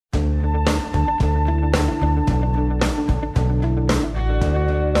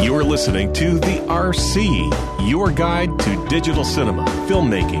You're listening to The RC, your guide to digital cinema,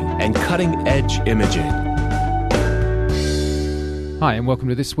 filmmaking, and cutting-edge imaging. Hi, and welcome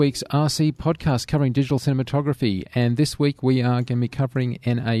to this week's RC podcast covering digital cinematography. And this week we are going to be covering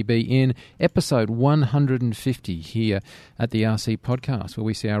NAB in episode 150 here at the RC podcast, where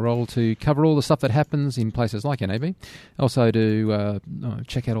we see our role to cover all the stuff that happens in places like NAB. Also to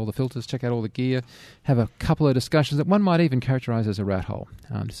check out all the filters, check out all the gear, have a couple of discussions that one might even characterize as a rat hole.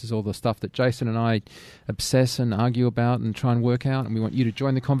 This is all the stuff that Jason and I obsess and argue about and try and work out, and we want you to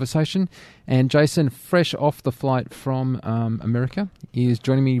join the conversation. And Jason, fresh off the flight from America, is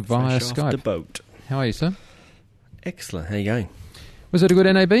joining me via Fresh Skype. Off the boat. How are you, sir? Excellent. How are you going? Was it a good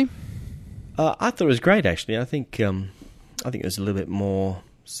NAB? I thought it was great, actually. I think there's a little bit more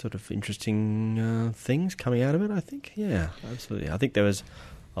sort of interesting things coming out of it. I think, yeah, absolutely. I think there was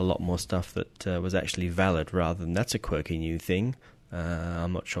a lot more stuff that was actually valid, rather than that's a quirky new thing.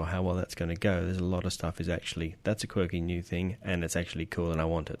 I'm not sure how well that's going to go. There's a lot of stuff that's a quirky new thing, and it's actually cool, and I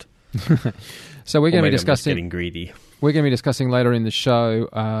want it. So we're going to be discussing. I'm just getting greedy. We're going to be discussing later in the show,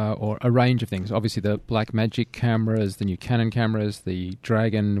 or a range of things. Obviously, the Blackmagic cameras, the new Canon cameras, the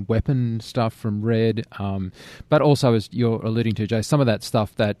Dragon weapon stuff from Red, but also, as you're alluding to, Jay, some of that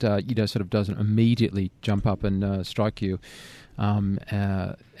stuff that sort of doesn't immediately jump up and strike you. And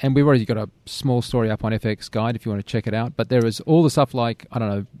we've already got a small story up on FX Guide if you want to check it out. But there is all the stuff like, I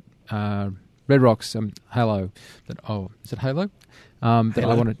don't know, Red Rock's Halo. Is it Halo? Halo. That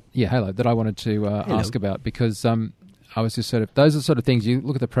I wanted to ask about, because I was just sort of, those are the sort of things you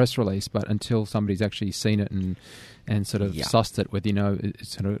look at the press release, but until somebody's actually seen it and sort of sussed it, whether you know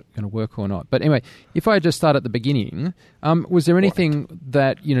it's sort of going to work or not. But anyway, if I just start at the beginning, was there anything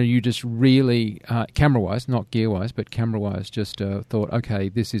that you just really camera-wise, not gear-wise, but camera-wise, just thought, okay,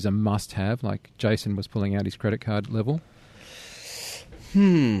 this is a must-have, like Jason was pulling out his credit card level?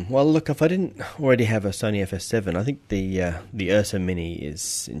 Well, look, if I didn't already have a Sony FS7, I think the Ursa Mini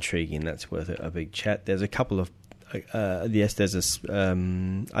is intriguing. That's worth a big chat. There's a couple of I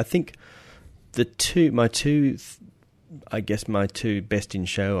think my two best in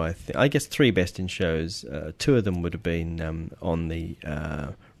show. I guess three best in shows. Two of them would have been on the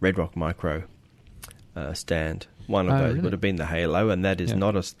Red Rock Micro stand. One of those would have been the Halo, and that is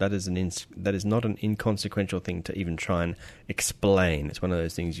not an inconsequential thing to even try and explain. It's one of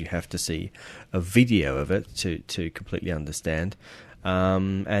those things you have to see a video of it to completely understand.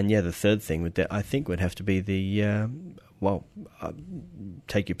 The third thing would have to be the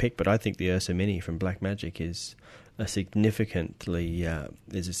take your pick, but I think the Ursa Mini from Blackmagic is a significant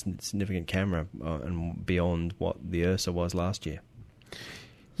camera and beyond what the Ursa was last year.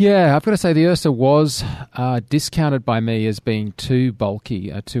 Yeah, I've got to say the Ursa was discounted by me as being too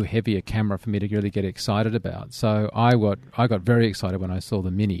bulky, too heavy a camera for me to really get excited about. So I got very excited when I saw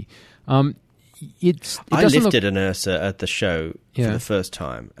the Mini. I lifted an Ursa at the show for the first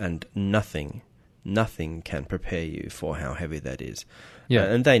time, and nothing can prepare you for how heavy that is. Yeah,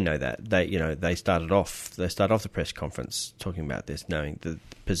 and they know that. They started off the press conference talking about this, knowing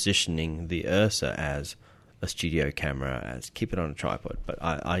positioning the Ursa as a studio camera, as keep it on a tripod. But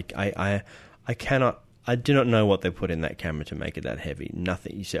I do not know what they put in that camera to make it that heavy.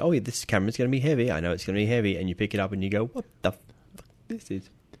 Nothing. You say, oh yeah, this camera's going to be heavy. I know it's going to be heavy, and you pick it up and you go, what the fuck this is?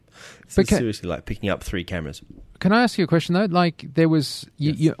 Seriously like picking up three cameras. Can I ask you a question though? Like there was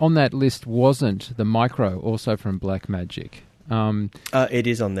you, on that list wasn't the Micro also from Blackmagic? It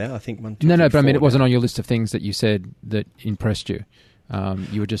is on there. I think one. Two, no, three, but I mean it wasn't now. on your list of things that you said that impressed you.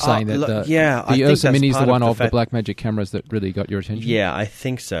 You were just saying that the Ursa Mini is the one of the Blackmagic cameras that really got your attention. Yeah, I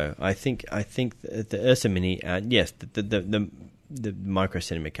think so. I think the Ursa Mini. Yes, the micro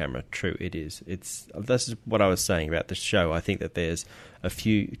cinema camera. True, it is. This is what I was saying about the show. I think that there's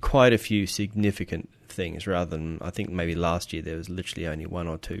quite a few significant things, rather than I think maybe last year there was literally only one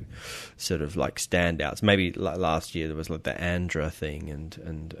or two sort of like standouts. Maybe last year there was like the Andra thing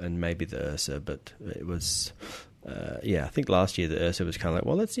and maybe the Ursa, but it was. I think last year the Ursa was kind of like,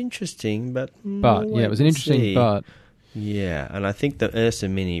 well, that's interesting, but it was an interesting but. Yeah, and I think the Ursa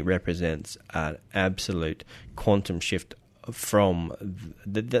Mini represents an absolute quantum shift from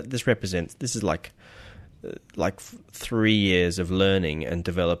this is like 3 years of learning and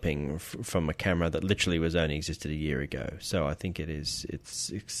developing from a camera that literally was only existed a year ago. So I think it's a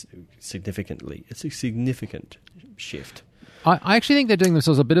significant shift. I actually think they're doing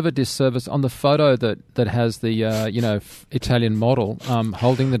themselves a bit of a disservice on the photo that has the Italian model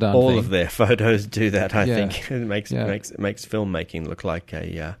holding the darn thing. All of their photos do that. I think it makes filmmaking look like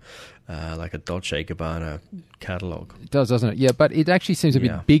a Dolce & Gabbana catalogue. It does, doesn't it? Yeah, but it actually seems a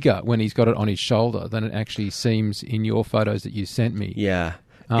bit bigger when he's got it on his shoulder than it actually seems in your photos that you sent me. Yeah.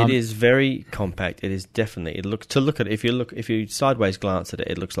 It is very compact. It is definitely. If you sideways glance at it,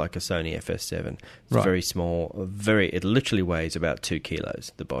 it looks like a Sony FS7. It's very small. It literally weighs about 2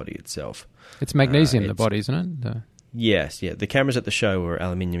 kilos. The body itself. It's magnesium. The body, isn't it? Yes, yeah. The cameras at the show were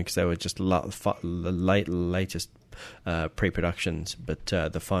aluminium because they were just the latest pre-productions. But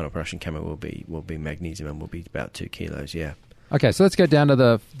the final production camera will be magnesium and will be about 2 kilos. Yeah. Okay, so let's get down to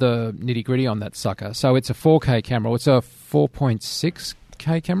the nitty-gritty on that sucker. So it's a 4K camera. It's a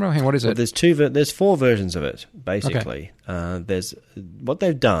 4.6K camera? Hang on, what is it? There's 4 versions of it, basically. Okay. There's what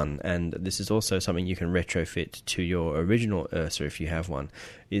they've done, and this is also something you can retrofit to your original Ursa if you have one,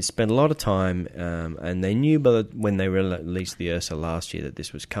 is spend a lot of time, and they knew when they released the Ursa last year that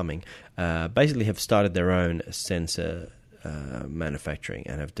this was coming, basically have started their own sensor manufacturing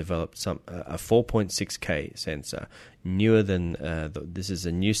and have developed a 4.6K sensor, newer than this is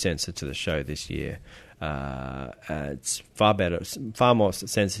a new sensor to the show this year. It's far better, far more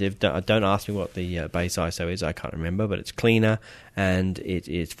sensitive. Don't ask me what the base ISO is. I can't remember, but it's cleaner, and it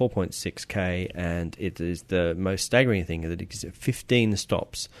is 4.6K, and it is the most staggering thing that it gives 15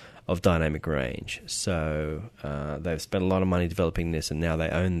 stops of dynamic range. So they've spent a lot of money developing this, and now they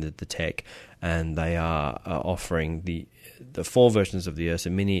own the tech, and they are offering the 4 versions of the Ursa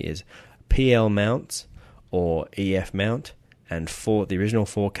Mini is PL mounts or EF mount, and the original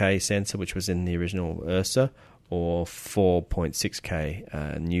 4K sensor, which was in the original Ursa, or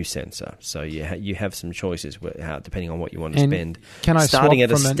 4.6K new sensor. So you have some choices depending on what you want to spend. Starting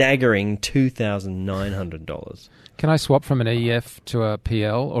at a staggering $2,900. Can I swap from an EF to a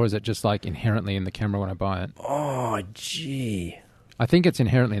PL, or is it just like inherently in the camera when I buy it? Oh, gee. I think it's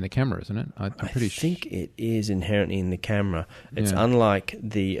inherently in the camera, isn't it? I think it is inherently in the camera. It's unlike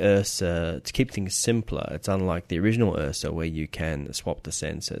the Ursa. To keep things simpler, it's unlike the original Ursa where you can swap the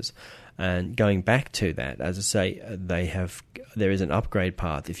sensors. And going back to that, as I say, there is an upgrade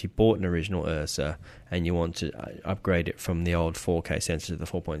path. If you bought an original Ursa and you want to upgrade it from the old 4K sensor to the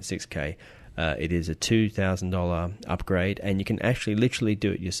 4.6K, it is a $2,000 upgrade, and you can actually literally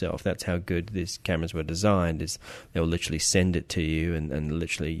do it yourself. That's how good these cameras were designed, is they'll literally send it to you, and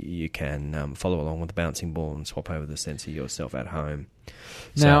literally you can follow along with the bouncing ball and swap over the sensor yourself at home.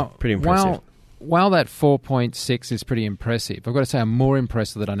 Now, so, pretty impressive. While that 4.6 is pretty impressive, I've got to say I'm more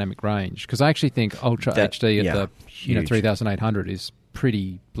impressed with the dynamic range, because I actually think Ultra HD at the 3800 is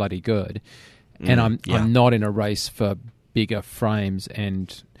pretty bloody good. And I'm not in a race for bigger frames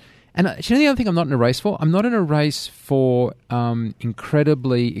and you know the other thing I'm not in a race for? I'm not in a race for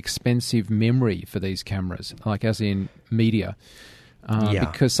incredibly expensive memory for these cameras, like as in media.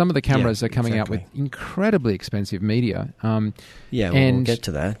 Because some of the cameras are coming out with incredibly expensive media. We'll get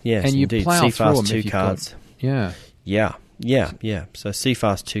to that. Yes, and indeed. You plow CFast 2 cards. Yeah. So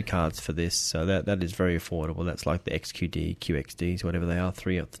CFast 2 cards for this, so that is very affordable. That's like the XQD, QXDs, whatever they are,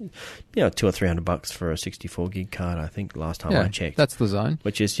 $200 or $300 for a 64 gig card. I think last time I checked. That's the zone.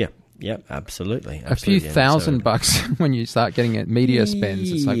 Which is absolutely. A few $1,000 when you start getting at media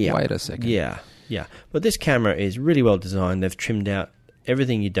spends. It's like, wait a second. Yeah. But this camera is really well designed. They've trimmed out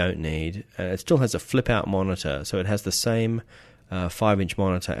everything you don't need. It still has a flip-out monitor, so it has the same 5-inch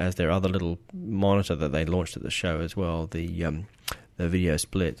monitor as their other little monitor that they launched at the show as well, the video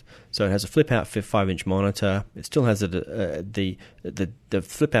split. So it has a flip-out 5-inch monitor. It still has the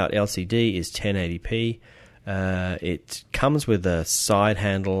flip-out LCD is 1080p. It comes with a side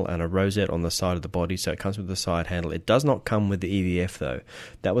handle and a rosette on the side of the body, so it comes with the side handle. It does not come with the EVF, though.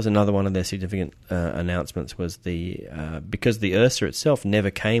 That was another one of their significant announcements, was because the Ursa itself never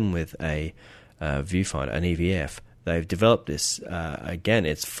came with a viewfinder, an EVF. They've developed this. Again,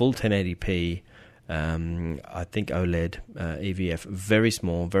 it's full 1080p, I think OLED EVF, very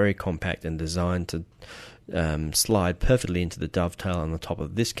small, very compact, and designed to slide perfectly into the dovetail on the top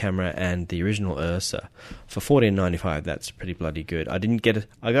of this camera and the original Ursa. For $14.95, that's pretty bloody good. I didn't get it.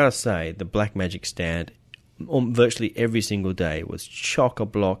 I gotta say, the Blackmagic stand, virtually every single day, was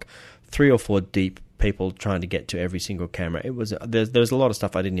chock-a-block, 3 or 4 deep people trying to get to every single camera. There was a lot of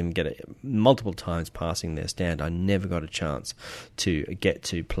stuff I didn't even get multiple times passing their stand. I never got a chance to get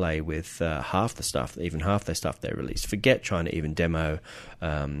to play with half their stuff they released. Forget trying to even demo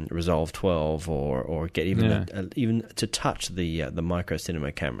Resolve 12 or get even to touch the micro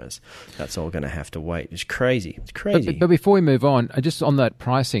cinema cameras. That's all going to have to wait. It's crazy. But before we move on, just on that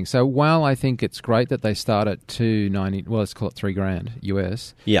pricing. So while I think it's great that they start at $290, well, let's call it $3,000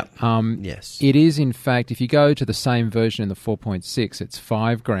 US. Yeah. Yes. It is, in fact, if you go to the same version in the 4.6, it's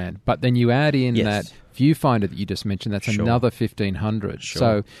 $5,000. But then you add in that viewfinder that you just mentioned, that's another $1,500. Sure.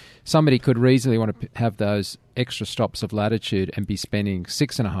 So somebody could reasonably want to have those extra stops of latitude and be spending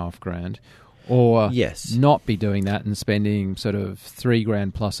 $6,500. or Yes. not be doing that and spending sort of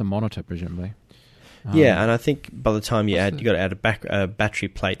 $3,000 plus a monitor, presumably. Yeah, and I think by the time you got to add a battery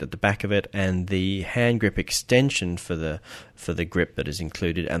plate at the back of it, and the hand grip extension for the grip that is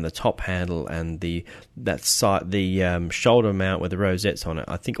included, and the top handle, and the shoulder mount with the rosettes on it.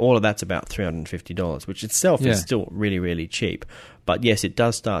 I think all of that's about $350, which itself is still really, really cheap. But yes, it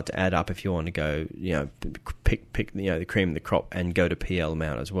does start to add up if you want to go, pick the cream of the crop and go to PL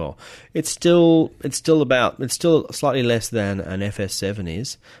mount as well. It's still slightly less than an FS7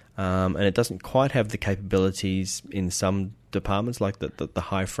 is. And it doesn't quite have the capabilities in some departments, like the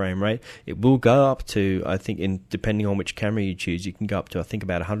high frame rate. It will go up to, I think, depending on which camera you choose, you can go up to, I think,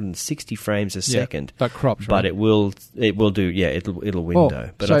 about 160 frames a second. But cropped, right? But it will do, it'll window.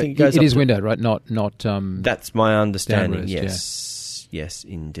 But so I think it is windowed, right? Not. That's my understanding. Yes. Yes,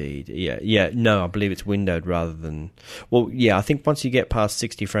 indeed. Yeah. No, I believe it's windowed rather than. Well, yeah. I think once you get past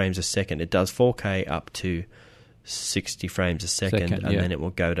 60 frames a second, it does 4K up to 60 frames a second, and then it will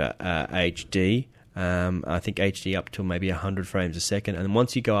go to HD. I think HD up to maybe 100 frames a second, and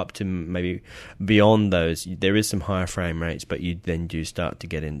once you go up to maybe beyond those, there is some higher frame rates, but you then do start to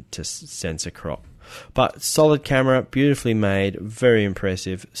get into sensor crop. But solid camera, beautifully made, very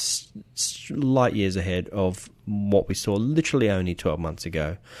impressive, light years ahead of what we saw literally only 12 months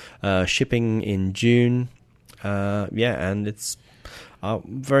ago. Shipping in June, and it's. I'm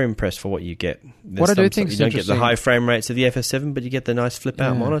very impressed for what you get. What I do think you don't get the high frame rates of the FS7, but you get the nice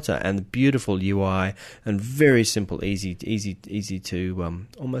flip-out monitor and the beautiful UI and very simple, easy to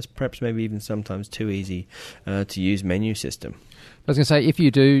almost perhaps maybe even sometimes too easy to use menu system. I was going to say, if you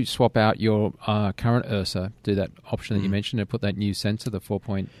do swap out your current Ursa, do that option that you mentioned and put that new sensor, the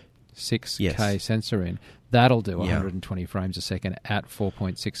 4.6K sensor in, that'll do 120 frames a second at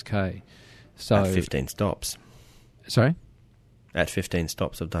 4.6K. So at 15 stops. Sorry? At 15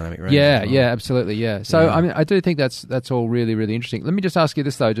 stops of dynamic range. Yeah, absolutely, yeah. So, I mean, I do think that's all really, really interesting. Let me just ask you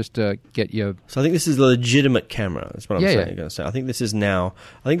this, though, just to get your... So I think this is a legitimate camera, that's what I'm saying. Going to say. I think this is now...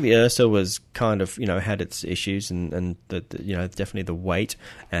 I think the Ursa was kind of, had its issues and definitely the weight,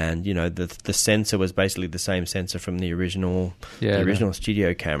 and, the sensor was basically the same sensor from the original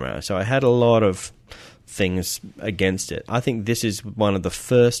studio camera. So I had a lot of things against it. I think this is one of the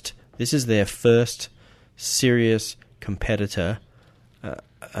first... This is their first serious competitor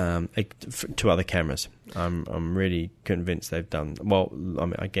to other cameras. I'm really convinced they've done well. I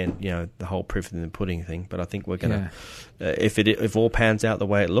mean, again, the whole proof in the pudding thing. But I think we're gonna, if all pans out the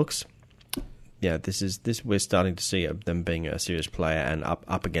way it looks, this we're starting to see them being a serious player and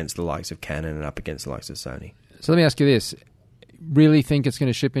up against the likes of Canon and up against the likes of Sony. So let me ask you this. Really think it's going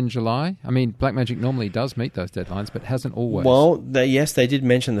to ship in July? I mean, Blackmagic normally does meet those deadlines, but hasn't always. Well, they did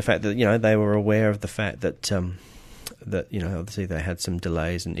mention the fact that they were aware of the fact that obviously they had some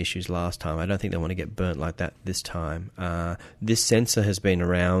delays and issues last time. I don't think they want to get burnt like that this time. This sensor has been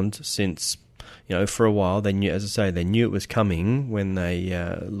around since, for a while. They knew, as I say, they knew it was coming when they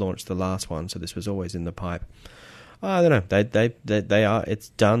launched the last one, so this was always in the pipe. I don't know. They are. It's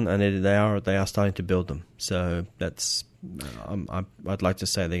done, and they are starting to build them. So that's. I'd like to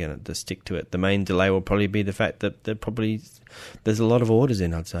say they're going to stick to it. The main delay will probably be the fact that there's a lot of orders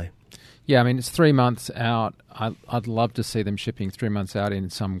in, I'd say. Yeah, I mean, it's 3 months out. I'd love to see them shipping 3 months out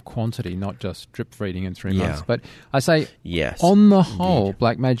in some quantity, not just drip feeding in 3 months. But I say, on the whole,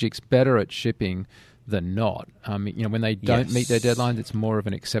 Blackmagic's better at shipping than not. When they don't meet their deadlines, it's more of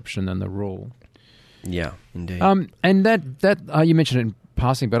an exception than the rule. Yeah, indeed. And that you mentioned it in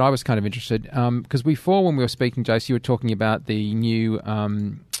passing, but I was kind of interested because before, when we were speaking, Jace, you were talking about the new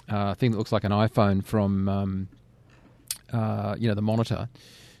thing that looks like an iPhone from the monitor.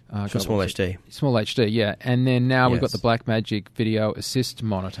 Small HD. Small HD, yeah. And then now we've got the Blackmagic Video Assist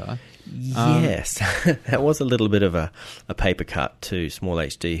monitor. Yes. That was a little bit of a paper cut to Small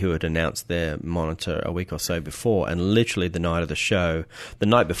HD, who had announced their monitor a week or so before. And literally the night of the show, the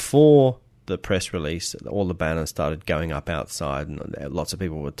night before the press release, all the banners started going up outside, and lots of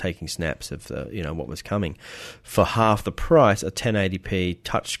people were taking snaps of what was coming. For half the price, a 1080p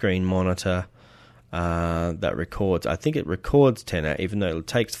touchscreen monitor that records. I think it records 1080, even though it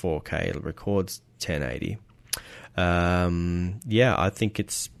takes 4K. It records 1080. I think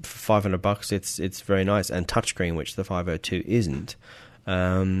it's for $500. It's very nice, and touchscreen, which the 502 isn't,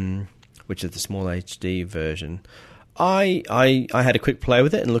 which is the Small HD version. I had a quick play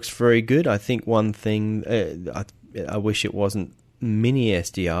with it and it looks very good. I think one thing I wish it wasn't mini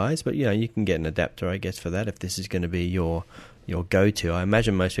SDIs, but you can get an adapter, I guess, for that if this is going to be your your go-to. I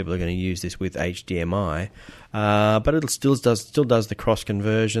imagine most people are going to use this with HDMI, but it still does the cross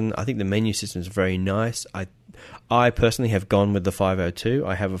conversion. I think the menu system is very nice. I personally have gone with the 502.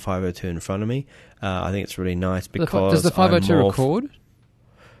 I have a 502 in front of me. I think it's really nice because does the 502 record?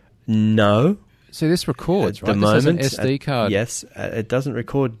 No. See, this records, at right? The moment, this has an SD card. Yes, it doesn't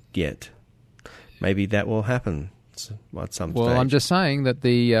record yet. Maybe that will happen at some Well, stage. I'm just saying that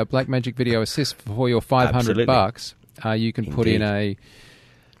the Blackmagic Video Assist for your $500, you can put in a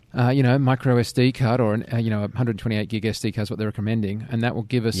micro SD card or 128 gig SD card is what they're recommending, and that will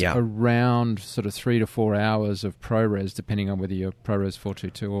give us around sort of 3 to 4 hours of ProRes, depending on whether you're ProRes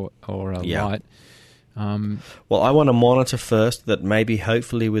 422 or Lite. Well, I want a monitor first that maybe,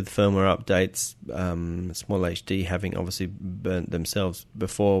 hopefully, with firmware updates, Small HD having obviously burnt themselves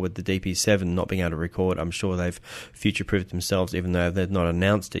before with the DP7 not being able to record. I'm sure they've future-proofed themselves, even though they've not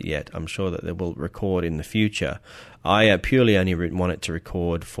announced it yet. I'm sure that they will record in the future. I purely only want it to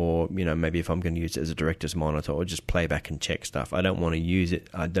record for, maybe if I'm going to use it as a director's monitor or just play back and check stuff. I don't want to use it.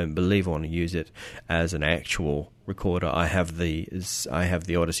 I don't believe I want to use it as an actual recorder. I have the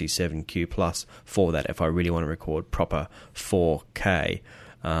Odyssey 7Q Plus for that if I really want to record proper 4K.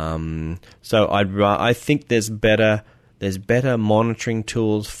 So I think there's better monitoring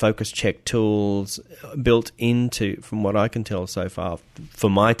tools, focus check tools built into, from what I can tell so far, for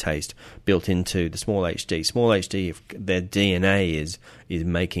my taste, built into the Small HD. Small HD, if their DNA is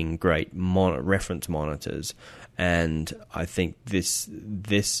making great reference monitors, and I think the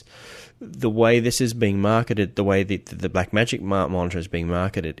way this is being marketed, the way the Blackmagic monitor is being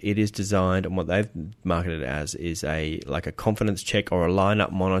marketed, it is designed, and what they've marketed it as is like a confidence check or a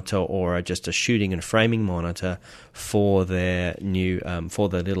lineup monitor or just a shooting and framing monitor for their new for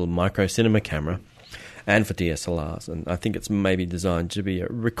the little micro cinema camera and for DSLRs. And I think it's maybe designed to be a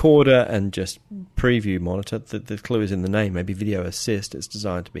recorder and just preview monitor. The clue is in the name, maybe video assist. It's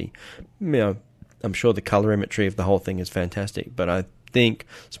designed to be, I'm sure the colorimetry of the whole thing is fantastic, but I think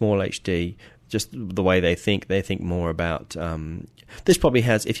Small HD, just the way they think more about this probably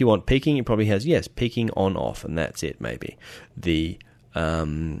has, if you want peaking, it probably has peaking on off, and that's it. Maybe the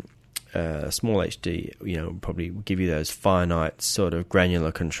Small HD probably give you those finite sort of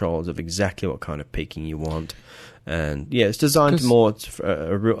granular controls of exactly what kind of peaking you want, and it's designed more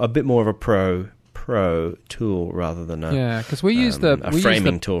a bit more of a pro tool rather than because we use a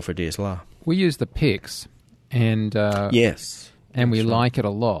framing tool for DSLR. We use the Pix, and and we like it a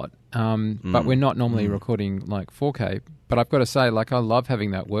lot, but we're not normally recording like 4K. But I've got to say, I love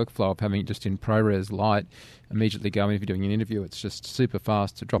having that workflow of having it just in ProRes Lite, immediately going. If you're doing an interview, it's just super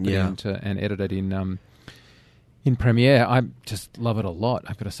fast to drop it into and edit it in Premiere. I just love it a lot,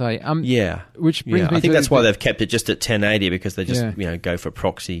 I've got to say. Which brings me I think that's why they've kept it just at 1080, because they just go for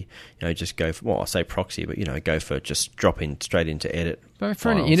proxy. Just go for, I say proxy, but go for just dropping straight into edit. But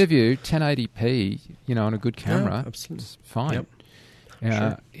for an interview, 1080p, on a good camera, it's fine.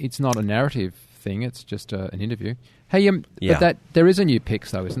 Yep. It's not a narrative thing; it's just an interview. Hey, but there is a new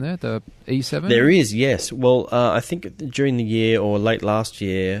Pix, though, isn't there? The E7? There is, yes. Well, I think during the year or late last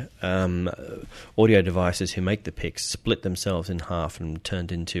year, audio devices who make the Pix split themselves in half and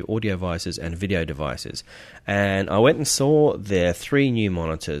turned into audio devices and video devices. And I went and saw their 3 new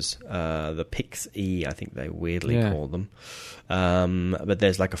monitors, the Pix E, I think they weirdly call them. But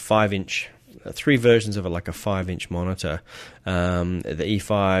there's like a 5-inch... 3 versions of it, like a 5-inch monitor. The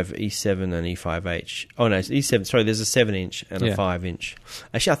E5, E7, and E5H. Oh no, it's E7. Sorry, there's a 7-inch and a 5-inch.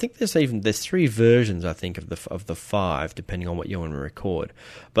 Actually, I think there's 3 versions. I think of the 5, depending on what you want to record.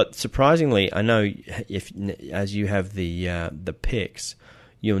 But surprisingly, I know as you have the Pix,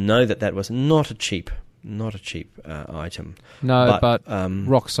 you'll know that was not a cheap item. No, but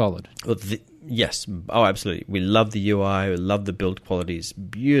rock solid. Yes. Oh, absolutely. We love the UI. We love the build quality. It's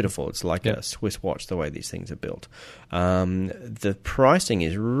beautiful. It's like a Swiss watch, the way these things are built. The pricing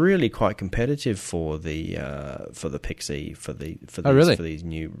is really quite competitive for the Pixie for these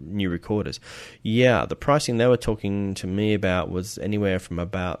new recorders. Yeah, the pricing they were talking to me about was anywhere from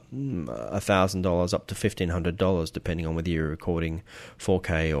about $1,000 up to $1,500, depending on whether you're recording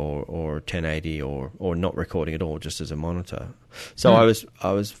 4K or 1080 or not recording at all, just as a monitor. So I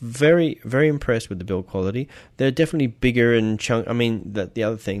was very, very impressed with the build quality. They're definitely bigger and chunk. I mean, the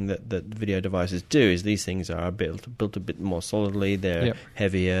other thing that video devices do is these things are built a bit more solidly. They're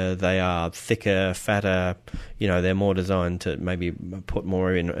heavier. They are thicker, fatter. They're more designed to maybe put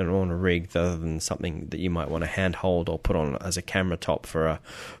more in on a rig rather than something that you might want to handhold or put on as a camera top for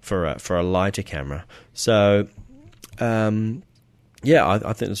a lighter camera. So.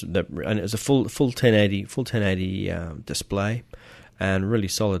 I think and it was a full 1080 display, and really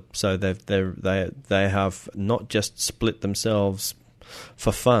solid. So they have not just split themselves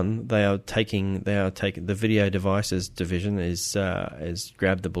for fun. They are taking the video devices division is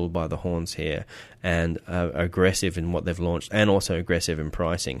grabbed the bull by the horns here, and aggressive in what they've launched, and also aggressive in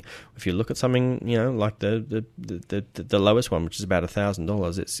pricing. If you look at something, like the lowest one, which is about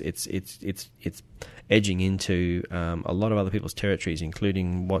 $1,000, it's edging into a lot of other people's territories,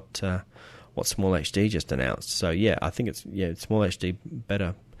 including what Small HD just announced. So yeah, I think Small HD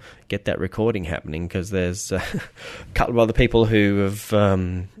better get that recording happening, because there's a couple of other people who have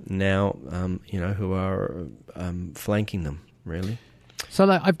now who are flanking them, really. So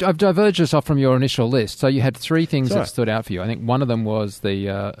I've diverged us off from your initial list. So you had three things that stood out for you. I think one of them was the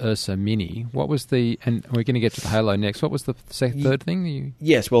Ursa Mini. What was and we're going to get to the Halo next. What was the third thing?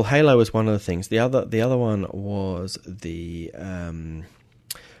 Yes, well, Halo was one of the things. The other one was the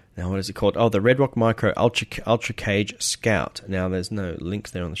now, what is it called? Oh, the Red Rock Micro Ultra Cage Scout. Now, there's no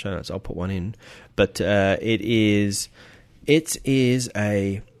links there on the show notes. I'll put one in. But it is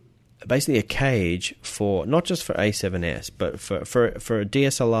basically a cage for, not just for A7S, but for a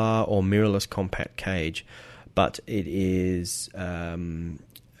DSLR or mirrorless compact cage. But it is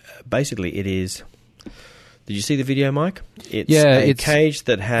basically it is. Did you see the video, Mike? It's a cage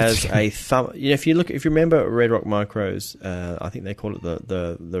that has a thumb. If you remember Red Rock Micro's, I think they call it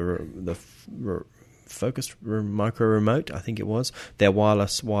the focus micro remote. I think it was their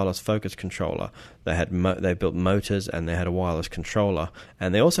wireless focus controller. They built motors, and they had a wireless controller,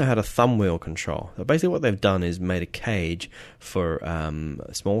 and they also had a thumb wheel control. So basically, what they've done is made a cage for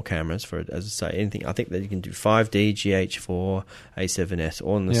small cameras. For, as I say, anything. I think that you can do 5D, GH4, A7S,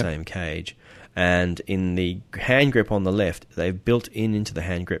 all in the same cage. And in the hand grip on the left, they've built into the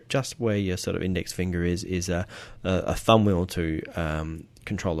hand grip, just where your sort of index finger is a thumb wheel to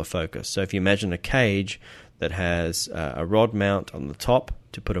control the focus. So if you imagine a cage that has a rod mount on the top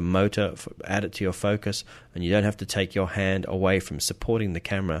to put a motor, add it to your focus, and you don't have to take your hand away from supporting the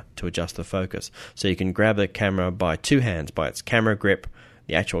camera to adjust the focus. So you can grab the camera by two hands, by its camera grip,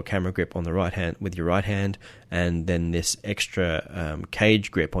 the actual camera grip on the right hand with your right hand, and then this extra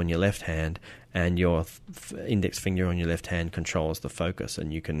cage grip on your left hand, and your index finger on your left hand controls the focus,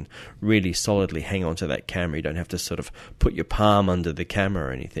 and you can really solidly hang on to that camera. You don't have to sort of put your palm under the camera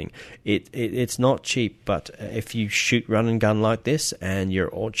or anything. It's not cheap, but if you shoot run and gun like this, and you're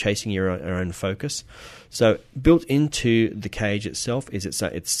all chasing your own focus. So built into the cage itself is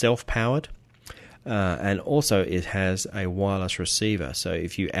it's self-powered. And also it has a wireless receiver. So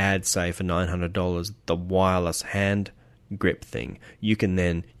if you add, say, for $900, the wireless hand grip thing, you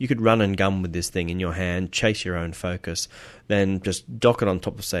could run and gun with this thing in your hand, chase your own focus, then just dock it on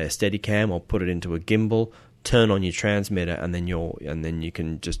top of, say, a Steadicam, or put it into a gimbal, turn on your transmitter, and then you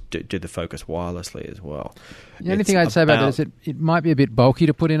can just do the focus wirelessly as well. The only thing I'd say about that is it might be a bit bulky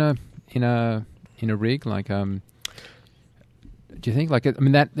to put in a rig, like do you think? I agree maybe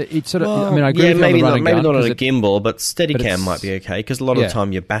with you on the running maybe gun, not on a gimbal, but Steadicam but might be okay, because a lot of the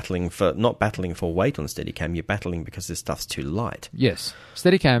time you're not battling for weight on Steadicam, you're battling because this stuff's too light. Yes,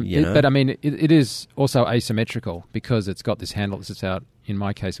 Steadicam, but I mean, it is also asymmetrical, because it's got this handle that sits out. In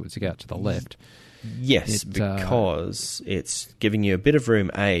my case, it would stick out to the left. Yes, because it's giving you a bit of room,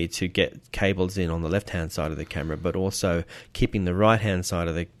 to get cables in on the left-hand side of the camera, but also keeping the right-hand side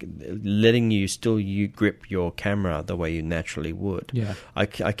of letting you grip your camera the way you naturally would. Yeah. I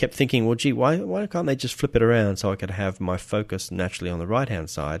kept thinking, well, gee, why can't they just flip it around so I could have my focus naturally on the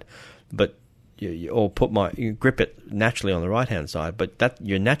right-hand side, but or grip it naturally on the right hand side, but that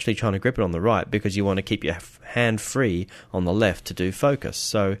you're naturally trying to grip it on the right because you want to keep your hand free on the left to do focus.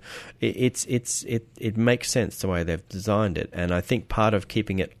 So it makes sense the way they've designed it, and I think part of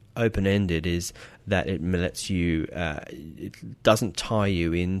keeping it open ended is that it lets you it doesn't tie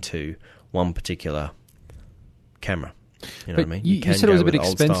you into one particular camera. You know what I mean? You said it was a bit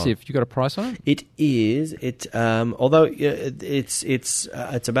expensive. You got a price on it? It is. Although it's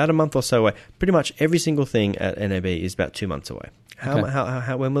about a month or so away. Pretty much every single thing at NAB is about 2 months away.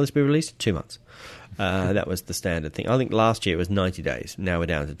 When will this be released? 2 months. That was the standard thing. I think last year it was 90 days. Now we're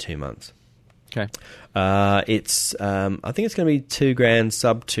down to 2 months. Okay. I think it's going to be $2,000,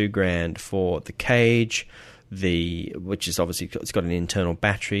 sub $2,000 for the cage, which is obviously it's got an internal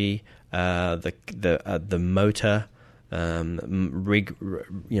battery, the motor. Rig,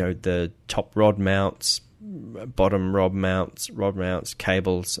 the top rod mounts, bottom rod mounts,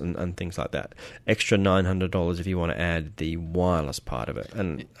 cables, and things like that. Extra $900 if you want to add the wireless part of it.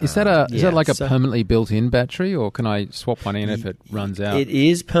 And is that a permanently built-in battery, or can I swap one in if it runs out? It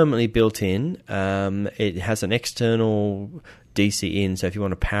is permanently built in. It has an external DC in, so if you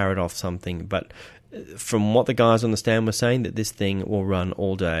want to power it off something, but from what the guys on the stand were saying, that this thing will run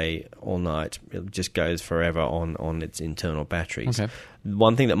all day, all night. It just goes forever on its internal batteries. Okay.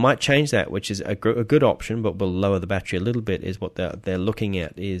 One thing that might change that, which is a good option, but will lower the battery a little bit, is what they're looking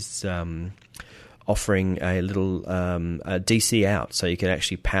at is offering a little a DC out, so you can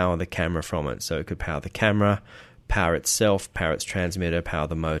actually power the camera from it. So it could power the camera, power itself, power its transmitter, power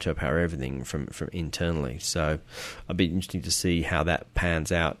the motor, power everything from internally. So it'll be interesting to see how that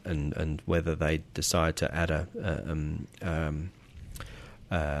pans out, and whether they decide to add a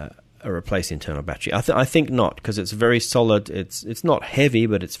replace internal battery. I think not, because it's very solid. It's not heavy,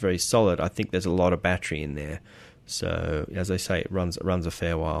 but it's very solid. I think there's a lot of battery in there. So as I say, it runs a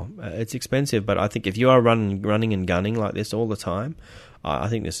fair while. It's expensive, but I think if you are running and gunning like this all the time, I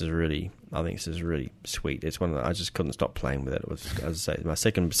think this is really sweet. It's one that I just couldn't stop playing with it. It was, as I say, my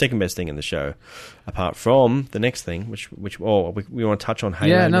second best thing in the show, apart from the next thing, which we want to touch on Halo.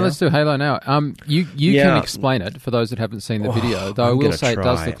 Yeah, no, now. let's do Halo now. You can explain it for those that haven't seen the video. Though I will say it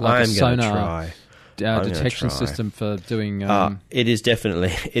does look like a sonar detection system for doing. It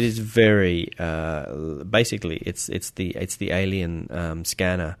is very basically it's the alien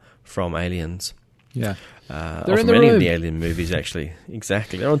scanner from Aliens. Yeah. Or from any of the Alien movies, actually.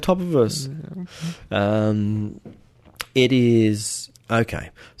 Exactly. They're on top of us. It is... Okay.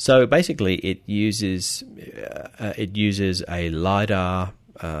 So basically it uses a LiDAR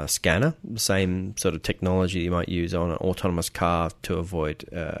scanner, the same sort of technology you might use on an autonomous car to avoid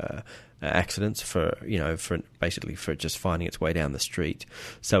accidents, for just finding its way down the street.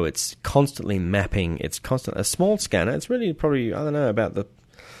 So it's constantly mapping. It's a small scanner. It's really probably, I don't know, about the...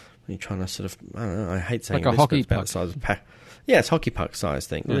 You're trying to sort of, I don't know, I hate saying like this, a hockey but puck. it's about the size of yeah, it's hockey puck size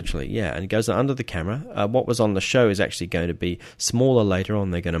thing, literally, yeah. And it goes under the camera. What was on the show is actually going to be smaller later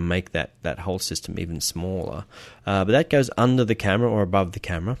on. They're going to make that whole system even smaller. But that goes under the camera or above the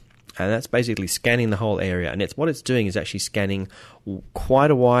camera. And that's basically scanning the whole area. And what it's doing is actually scanning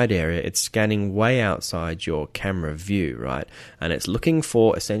quite a wide area. It's scanning way outside your camera view, right? And it's looking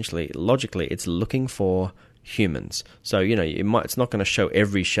for, essentially, logically, it's looking for humans. So, it's not going to show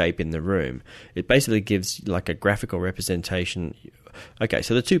every shape in the room. It basically gives like a graphical representation. Okay,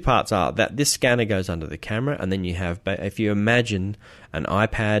 so the two parts are that this scanner goes under the camera, and then you have, if you imagine an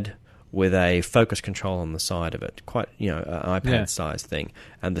iPad with a focus control on the side of it, quite, an iPad size thing.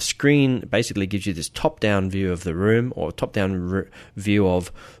 And the screen basically gives you this top-down view of the room, or top-down view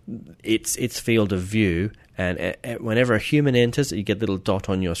of its field of view. And whenever a human enters, you get a little dot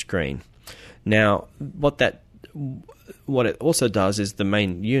on your screen. Now, what it also does is the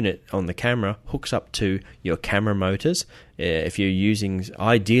main unit on the camera hooks up to your camera motors. If you're using,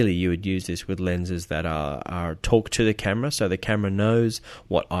 ideally, you would use this with lenses that are talk to the camera, so the camera knows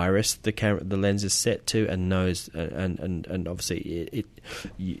what iris the lens is set to, and knows, and obviously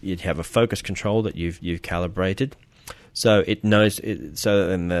you'd have a focus control that you've calibrated, so it knows. So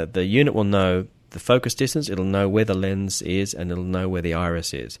then the unit will know the focus distance, it'll know where the lens is, and it'll know where the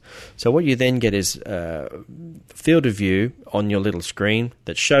iris is. So what you then get is field of view on your little screen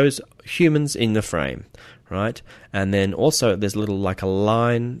that shows humans in the frame, right? And then also there's a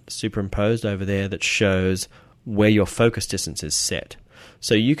line superimposed over there that shows where your focus distance is set.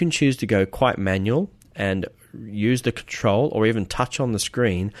 So you can choose to go quite manual and use the control or even touch on the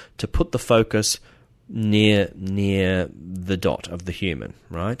screen to put the focus near the dot of the human,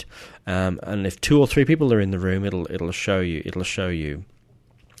 right? And if 2 or 3 people are in the room, it'll show you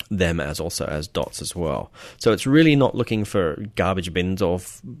them as dots as well. So it's really not looking for garbage bins or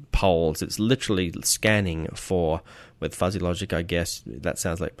poles. It's literally scanning for, with fuzzy logic, I guess. That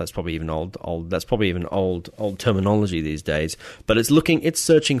sounds like that's probably even old. That's probably even old terminology these days. But it's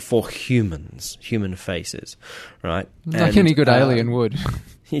searching for humans, human faces, right? Like any good alien would.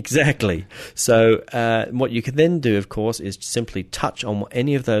 Exactly. So what you can then do, of course, is simply touch on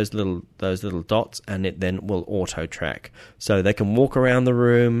any of those little dots, and it then will auto track. So they can walk around the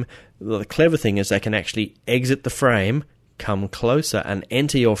room. The clever thing is they can actually exit the frame, come closer, and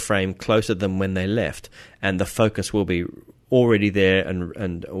enter your frame closer than when they left, and the focus will be already there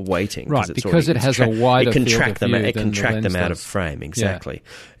and waiting. Right, because it has a wider it can field track of them. view It can than track the them lens out of does. frame. Exactly.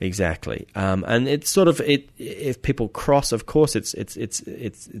 And it's sort of if people cross, of course,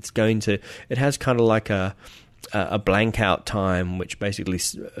 it's going to. It has kind of like a blank out time, which basically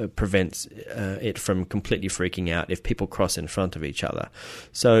prevents it from completely freaking out if people cross in front of each other.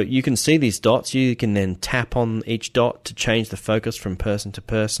 So you can see these dots. You can then tap on each dot to change the focus from person to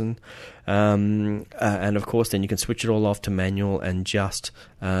person. And of course, then you can switch it all off to manual and just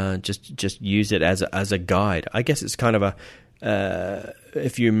use it as a guide. I guess it's kind of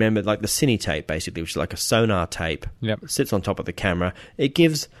if you remember, like the cine tape, basically, which is like a sonar tape, sits on top of the camera. It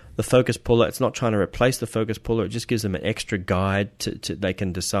gives the focus puller, it's not trying to replace the focus puller, it just gives them an extra guide to they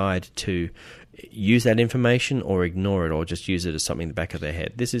can decide to use that information or ignore it or just use it as something in the back of their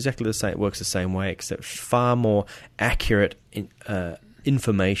head. This is exactly the same, it works the same way, except far more accurate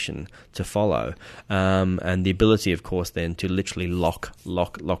information to follow, and the ability, of course, then to literally lock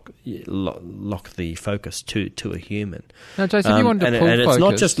the focus to a human. Now, Jason, if you wanted to pull focus, it's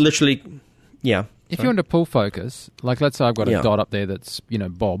not just literally, If you want to pull focus, like let's say I've got a dot up there that's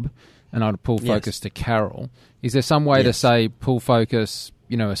Bob, and I want to pull focus to Carol. Is there some way to say pull focus,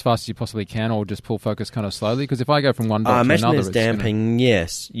 as fast as you possibly can, or just pull focus kind of slowly? Because if I go from one dot to imagine another... there's damping,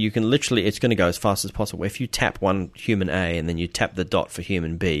 yes. You can literally... It's going to go as fast as possible. If you tap one human A and then you tap the dot for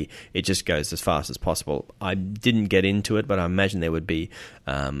human B, it just goes as fast as possible. I didn't get into it, but I imagine there would be...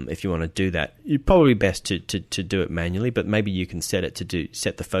 if you want to do that, it's probably best to do it manually, but maybe you can set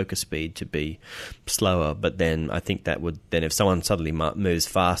the focus speed to be slower. But then I think that would... Then if someone suddenly moves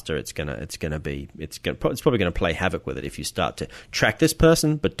faster, it's probably going to play havoc with it if you start to track this person,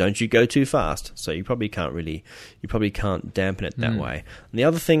 but don't you go too fast. So you probably can't dampen it that way. And the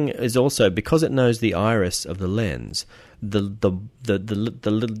other thing is also, because it knows the iris of the lens, the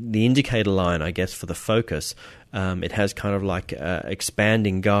indicator line, I guess, for the focus, it has kind of like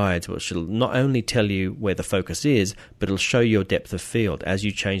expanding guides, which will not only tell you where the focus is, but it'll show your depth of field as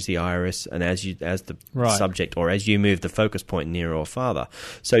you change the iris and as the subject, or as you move the focus point nearer or farther.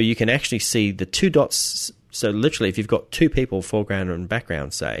 So you can actually see the two dots. So literally, if you've got two people, foreground and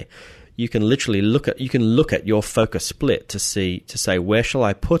background, say, you can literally look at your focus split to say where shall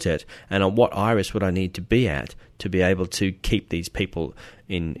I put it, and on what iris would I need to be at to be able to keep these people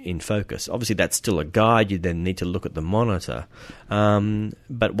in focus. Obviously, that's still a guide. You then need to look at the monitor.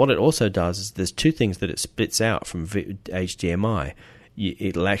 But what it also does is there's two things that it spits out from HDMI.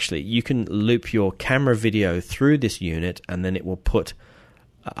 You can loop your camera video through this unit, and then it will put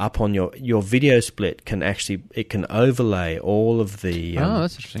up on your video split can overlay all of the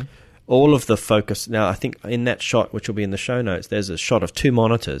that's interesting, all of the focus. Now I think in that shot, which will be in the show notes, there's a shot of two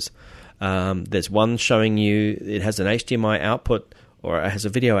monitors. There's one showing you, it has an HDMI output, or it has a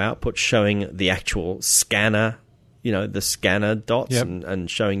video output showing the actual scanner, the scanner dots, and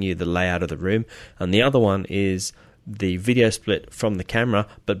showing you the layout of the room, and the other one is the video split from the camera,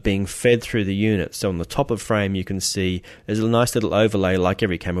 but being fed through the unit. So on the top of frame, you can see there's a nice little overlay, like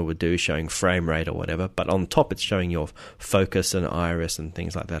every camera would do, showing frame rate or whatever. But on top, it's showing your focus and iris and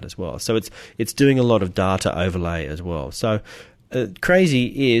things like that as well. So it's doing a lot of data overlay as well. So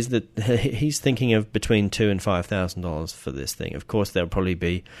crazy is that he's thinking of between $2,000 and $5,000 for this thing. Of course, there'll probably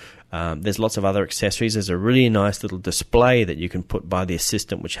be. There's lots of other accessories. There's a really nice little display that you can put by the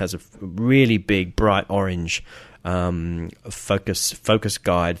assistant, which has a really big, bright orange focus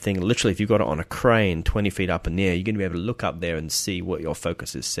guide thing. Literally, if you've got it on a crane 20 feet up in the air, you're going to be able to look up there and see what your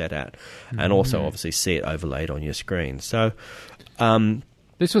focus is set at, and also obviously see it overlaid on your screen. So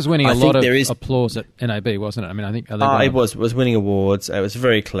this was winning a lot of applause at NAB, wasn't it? I mean, I think it was winning awards. It was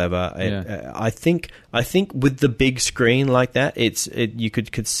very clever. I think with the big screen like that, you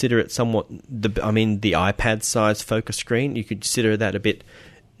could consider it somewhat. The iPad size focus screen, you could consider that a bit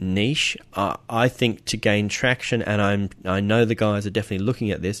niche. I think to gain traction, and I know the guys are definitely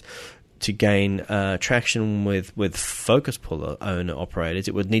looking at this, to gain traction with focus puller owner operators,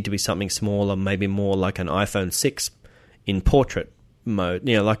 it would need to be something smaller, maybe more like an iPhone 6 in portrait mode,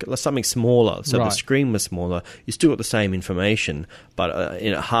 like something smaller. So the screen was smaller. You still got the same information, but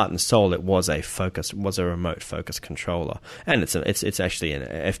in heart and soul, it was a remote focus controller, and it's actually an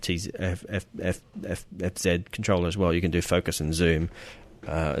FZ controller as well. You can do focus and zoom.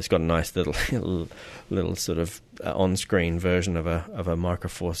 It's got a nice little sort of on-screen version of a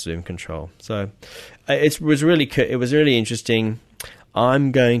Microforce zoom control. So it was really interesting.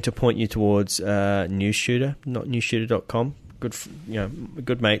 I'm going to point you towards Newsshooter, not newsshooter.com.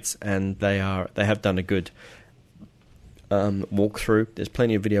 Good mates, and they have done a good walkthrough. There's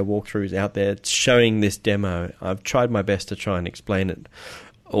plenty of video walkthroughs out there showing this demo. I've tried my best to try and explain it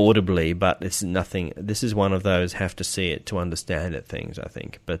audibly, but it's nothing. This is one of those have to see it to understand it things, I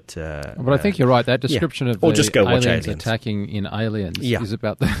think. But I think you're right. That description of or just go watch aliens Aliens. Attacking in Aliens is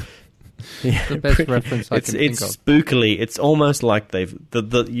about the best reference I can think of. It's spookily. It's almost like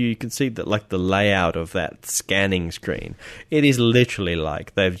you can see that, like the layout of that scanning screen. It is literally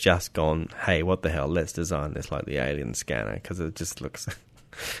like they've just gone, hey, what the hell? Let's design this like the Alien scanner, because it just looks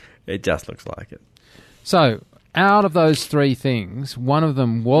like it. So, out of those three things, one of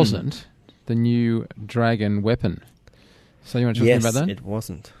them wasn't the new Dragon weapon. So you want to talk about that? Yes, it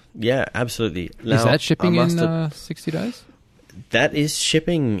wasn't. Yeah, absolutely. Is that shipping in 60 days? That is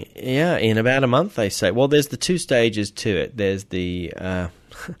shipping, in about a month, they say. Well, there's the 2 stages to it. There's the...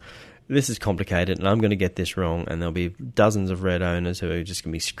 this is complicated, and I'm going to get this wrong, and there'll be dozens of Red owners who are just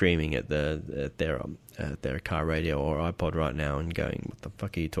going to be screaming at their car radio or iPod right now and going, what the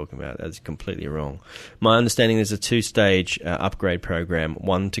fuck are you talking about? That's completely wrong. My understanding is a 2-stage upgrade program.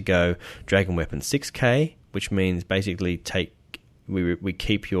 One to go Dragon Weapon 6K, which means basically we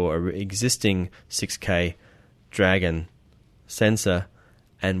keep your existing 6K Dragon sensor,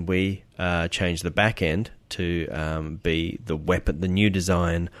 and we change the back end to be the new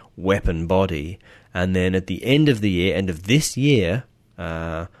design weapon body, and then at the end of this year,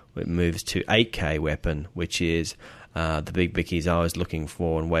 it moves to 8K weapon, which is the big bickies I was looking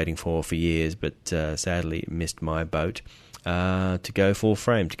for and waiting for years, but sadly missed my boat. To go full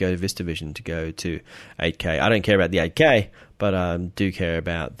frame, to go to VistaVision, to go to 8K. I don't care about the 8K, but I do care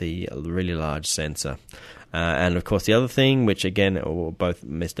about the really large sensor. And of course, the other thing, which again both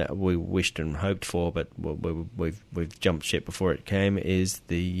missed out, we wished and hoped for, but we've jumped ship before it came, is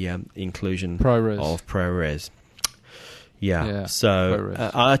the inclusion of ProRes. Yeah. So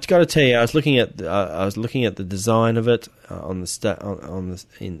I got to tell you, I was looking at the design of it in the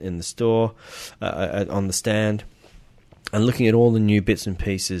store on the stand. And looking at all the new bits and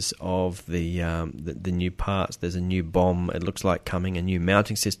pieces of the new parts, there's a new bomb. It looks like coming, a new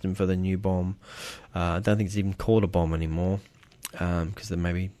mounting system for the new bomb. I don't think it's even called a bomb anymore, because then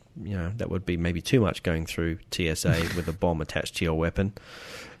maybe that would be maybe too much going through TSA with a bomb attached to your weapon.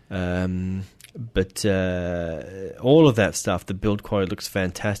 But all of that stuff, the build quality looks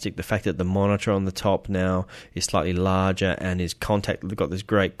fantastic. The fact that the monitor on the top now is slightly larger and is they've got this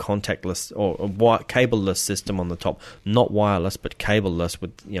great contactless or cableless system on the top, not wireless but cableless.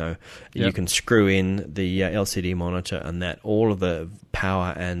 With you can screw in the LCD monitor, and that all of the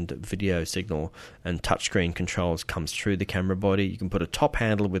power and video signal and touchscreen controls comes through the camera body. You can put a top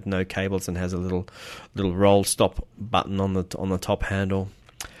handle with no cables and has a little roll stop button on the top handle.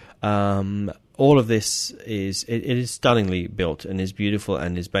 All of this is stunningly built and is beautiful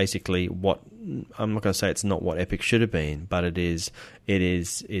and is basically what, I'm not going to say it's not what Epic should have been, but it's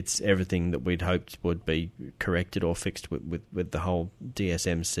everything that we'd hoped would be corrected or fixed with the whole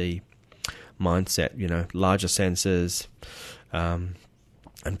DSMC mindset. Larger sensors, and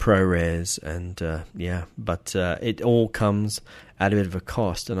ProRes, and but it all comes at a bit of a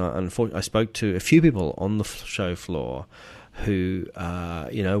cost. And I spoke to a few people on the show floor who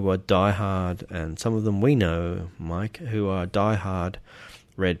were diehard, and some of them we know, Mike, who are diehard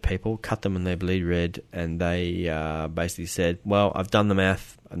Red people, cut them and they bleed red, and they basically said, well, I've done the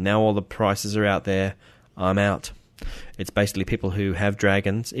math, now all the prices are out there, I'm out. It's basically people who have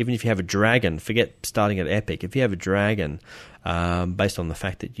dragons. Even if you have a dragon, forget starting at Epic, if you have a dragon, based on the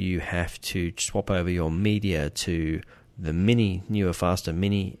fact that you have to swap over your media to the newer, faster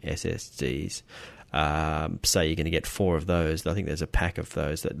mini SSDs, say you're going to get 4 of those. I think there's a pack of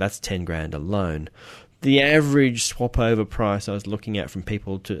those. That's $10,000 alone. The average swap over price I was looking at from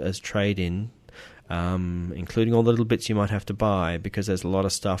people as trade in, including all the little bits you might have to buy, because there's a lot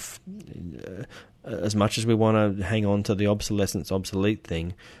of stuff. As much as we want to hang on to the obsolete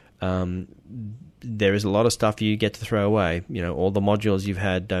thing, there is a lot of stuff you get to throw away. All the modules you've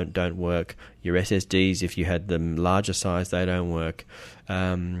had don't work. Your SSDs, if you had them larger size, they don't work.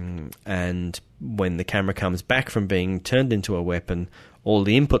 And when the camera comes back from being turned into a weapon, all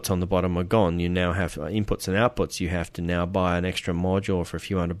the inputs on the bottom are gone. You now have inputs and outputs. You have to now buy an extra module for a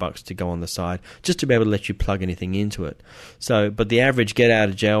few $100 to go on the side, just to be able to let you plug anything into it. But the average get out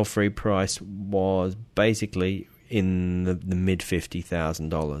of jail free price was basically in the mid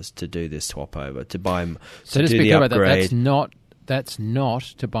 $50,000 to do this swap over, to buy, so to do the upgrade. That's not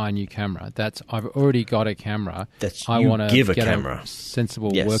to buy a new camera. That's, I've already got a camera. I want to get a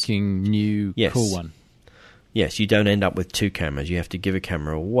sensible, working, new, cool one. Yes, you don't end up with 2 cameras. You have to give a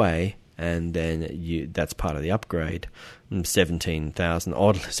camera away, and then that's part of the upgrade. $17,000,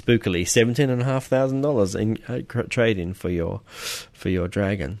 odd, spookily $17,500 in trade-in for your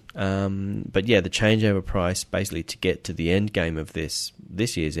Dragon. But yeah, the changeover price basically to get to the end game of this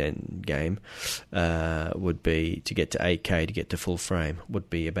year's end game would be, to get to 8K, to get to full frame, would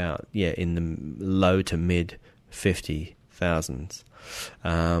be about in the low to mid $50,000s.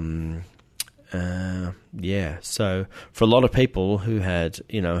 So for a lot of people who had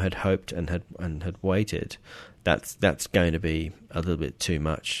hoped and had waited, that's going to be a little bit too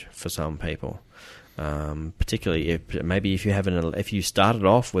much for some people. Particularly if you started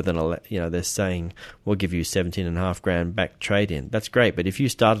off with they're saying we'll give you $17,500 back trade in. That's great, but if you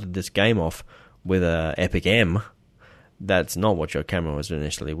started this game off with a Epic M, that's not what your camera was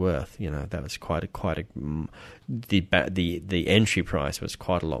initially worth. That was the entry price was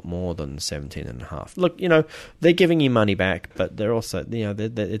quite a lot more than 17.5. Look, they're giving you money back, but they're also,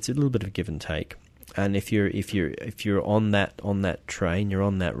 it's a little bit of give and take. And if you're on that train, you're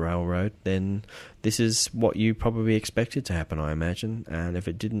on that railroad, then this is what you probably expected to happen, I imagine. And if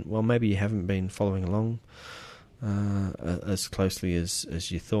it didn't, well, maybe you haven't been following along as closely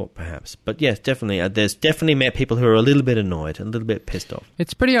as you thought, perhaps. But yes, definitely, there's definitely people who are a little bit annoyed, a little bit pissed off.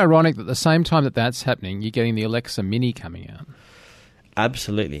 It's pretty ironic that at the same time that's happening, you're getting the Alexa Mini coming out.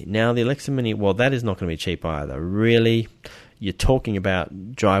 Absolutely. Now, the Alexa Mini, well, that is not going to be cheap either. Really, you're talking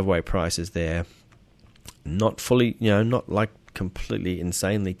about driveway prices there. Not fully, not like completely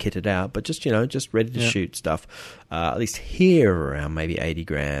insanely kitted out, but just ready to shoot stuff. At least here around maybe 80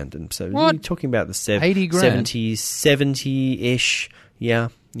 grand, and so what? You're talking about the 80 grand? 70-ish. Yeah,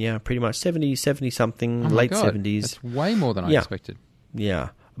 pretty much 70 something, late God, 70s. That's way more than I expected. Yeah,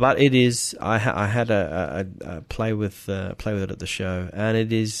 but it is. I had a play with it at the show, and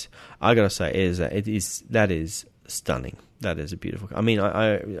it is. I gotta say, that is stunning. That is a beautiful. I mean,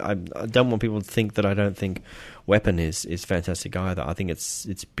 I don't want people to think that I don't think Weapon is fantastic either. I think it's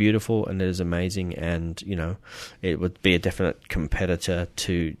beautiful and it is amazing, and it would be a definite competitor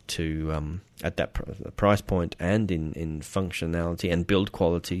to at that price point and in functionality and build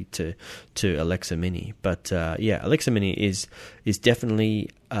quality to Alexa Mini. But Alexa Mini is definitely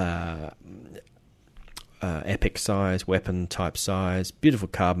epic size, Weapon type size, beautiful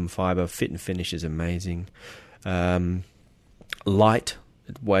carbon fiber, fit and finish is amazing. Light,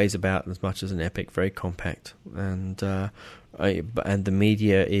 it weighs about as much as an Epic, very compact, and the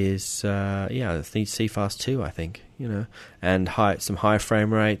media is I think CFast 2, I think, and some high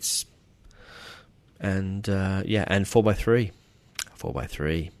frame rates, and and 4x3.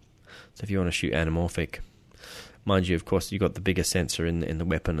 So if you want to shoot anamorphic, mind you, of course, you've got the bigger sensor in the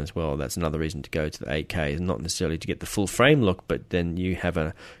Weapon as well. That's another reason to go to the 8K, is not necessarily to get the full frame look, but then you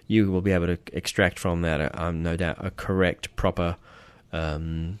will be able to extract from that, no doubt, a correct, proper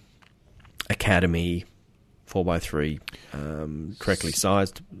Academy 4x3 correctly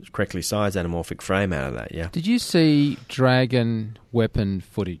sized anamorphic frame out of that. Yeah. Did you see Dragon Weapon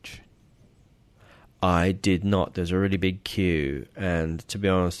footage? I did not. There's a really big queue, and to be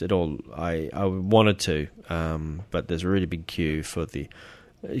honest, I wanted to, but there's a really big queue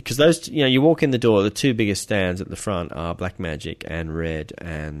because those, you walk in the door, the two biggest stands at the front are Blackmagic and Red,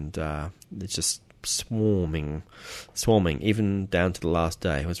 and it's just swarming, even down to the last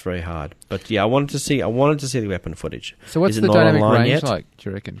day. It was very hard, but I wanted to see the Weapon footage. So what's the dynamic range like,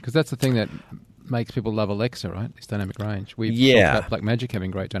 do you reckon? Because that's the thing that makes people love Alexa, right? It's dynamic range. We've talked about Blackmagic having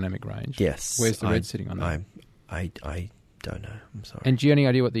great dynamic range. Yes. Where's the Red sitting on that? I don't know. I'm sorry. And do you have any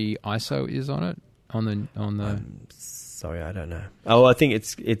idea what the ISO is on it? On the sorry, I don't know. Oh, I think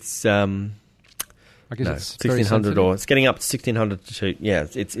it's I guess it's 1600, or it's getting up to 1600 to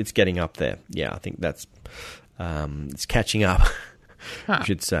it's getting up there. Yeah, I think that's it's catching up. I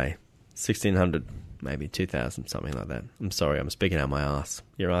should say 1600. Maybe 2000, something like that. I'm sorry, I'm speaking out my ass.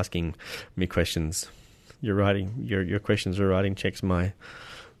 You're asking me questions. You're writing your questions are writing checks my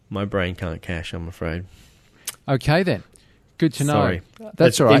brain can't cash, I'm afraid. Okay then. Good to know. Sorry.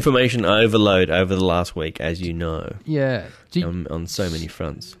 That's all right. Information overload over the last week, as you know. Yeah. On so many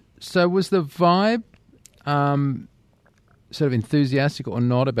fronts. So was the vibe sort of enthusiastic or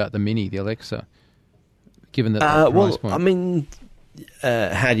not about the Mini, the Alexa, given that price point? I mean,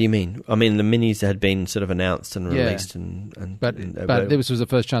 how do you mean? I mean, the Minis had been sort of announced and released, but this was the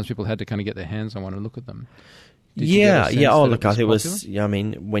first chance people had to kind of get their hands on one and look at them. Yeah. Oh, look, I think it was. I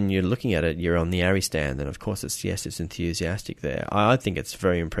mean, when you're looking at it, you're on the Arri stand, and of course, it's enthusiastic there. I think it's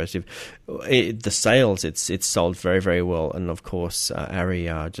very impressive. The sales, it's sold very, very well, and of course, Arri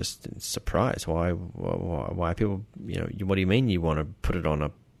are just surprised. Why people? What do you mean you want to put it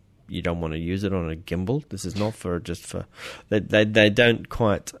on you don't want to use it on a gimbal? This is not for they don't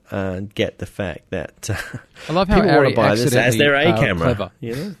quite get the fact that I love how people want Arri to buy this as their A camera. Clever.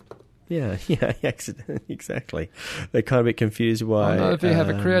 Yeah, exactly. They're kind of a bit confused why. I know if you have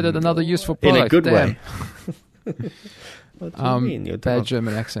created another useful product. In a good way. What do you mean? Bad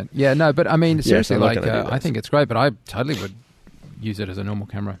German accent. Yeah, no, but I mean, seriously, I think it's great, but I totally would use it as a normal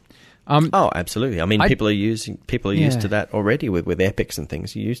camera. Absolutely. I mean, people are used to that already with Epics and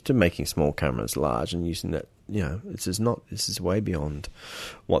things. You're used to making small cameras large and using that this is way beyond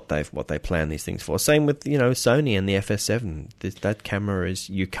what they plan these things for. Same with Sony and the FS7. That camera is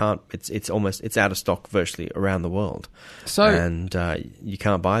it's out of stock virtually around the world. So and you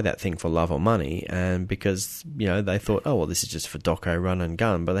can't buy that thing for love or money, and because they thought, oh well, this is just for doco run and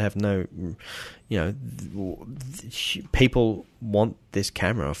gun, but they have no. People want this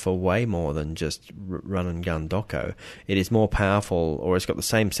camera for way more than just run and gun doco. It is more powerful, or it's got the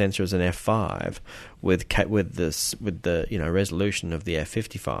same sensor as an F5 with the resolution of the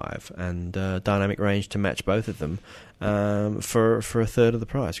F55 and dynamic range to match both of them for a third of the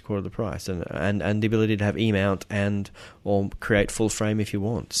price, quarter of the price, and the ability to have E-mount or create full frame if you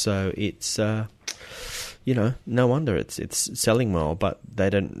want. So it's. No wonder it's selling well, but they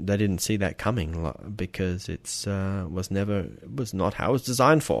didn't see that coming because it was not how it was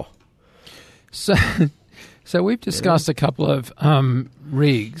designed for. So we've discussed a couple of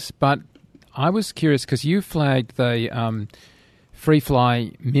rigs, but I was curious because you flagged the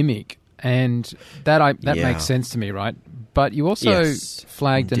FreeFly Mimic, and that makes sense to me, right? But you also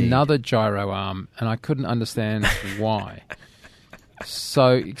flagged another gyro arm, and I couldn't understand why.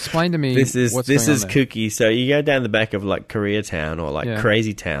 So explain to me this is kooky. So you go down the back of like Koreatown or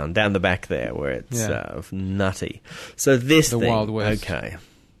Crazy Town, down the back there where it's nutty. So the Wild West. Okay,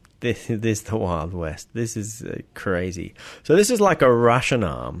 this is the Wild West. This is crazy. So this is like a Russian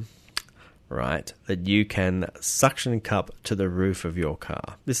arm, right? That you can suction cup to the roof of your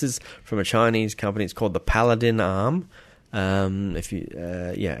car. This is from a Chinese company. It's called the Paladin arm. If you,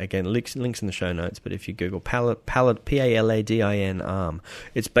 again, links in the show notes. But if you Google Paladin arm,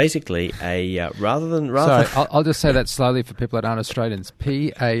 it's basically a rather than. Sorry, I'll just say that slowly for people that aren't Australians.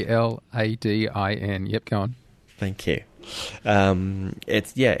 Paladin. Yep, go on. Thank you.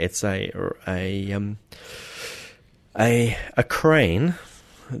 It's a crane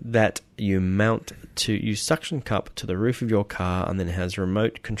that you suction cup to the roof of your car, and then it has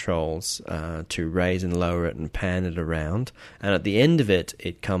remote controls to raise and lower it and pan it around. And at the end of it,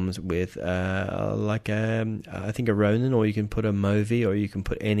 it comes with I think a Ronin, or you can put a Movi, or you can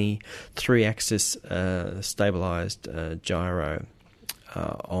put any 3-axis stabilized gyro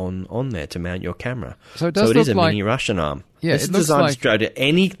on there to mount your camera. So it is a mini Russian arm. Yeah, it's designed to go to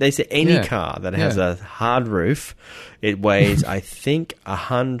any car that has a hard roof. It weighs, I think,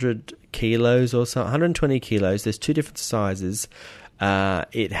 100 kilos or so, 120 kilos. There's two different sizes.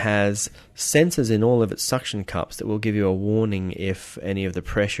 It has sensors in all of its suction cups that will give you a warning if any of the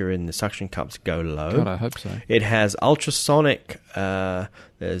pressure in the suction cups go low. God, I hope so. It has ultrasonic.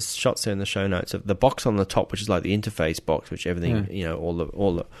 There's shots there in the show notes of the box on the top, which is like the interface box, which everything,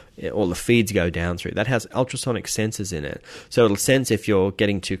 all the feeds go down through. That has ultrasonic sensors in it, so it'll sense if you're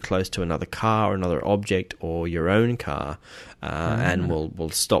getting too close to another car or another object or your own car, and will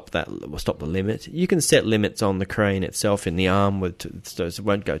stop that. Will stop the limit. You can set limits on the crane itself in the arm, so it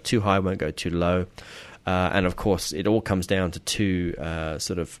won't go too high, won't go too low. And of course, it all comes down to two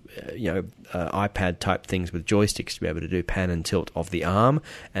iPad type things with joysticks to be able to do pan and tilt of the arm,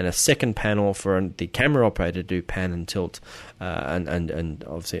 and a second panel for the camera operator to do pan and tilt and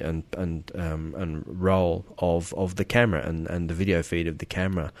obviously and roll of the camera and the video feed of the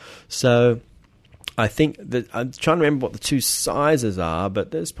camera. So I think that I'm trying to remember what the two sizes are,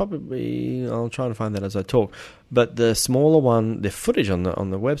 but there's probably, I'll try and find that as I talk. But the smaller one, the footage on the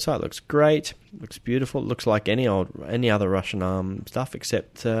website looks great, looks beautiful, looks like any other Russian arm stuff,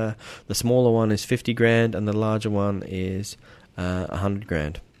 except the smaller one is $50,000 and the larger one is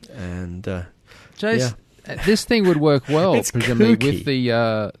 $100,000. And Jace, this thing would work well, It's presumably, kooky. with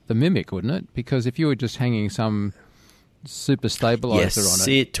the Mimic, wouldn't it? Because if you were just hanging some super stabilizer on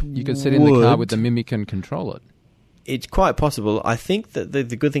it, you could sit in the car with the Mimic and control it. It's quite possible. I think that the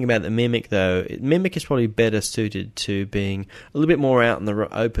good thing about the Mimic, though, Mimic is probably better suited to being a little bit more out in the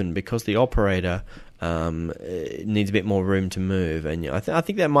open, because the operator needs a bit more room to move, and I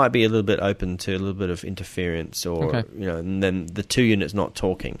think that might be a little bit open to a little bit of interference, or and then the two units not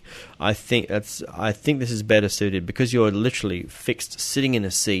talking. I think this is better suited because you're literally fixed, sitting in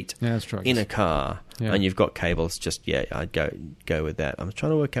a seat in a car, and you've got cables. I'd go with that. I'm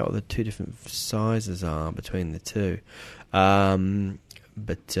trying to work out what the two different sizes are between the two, so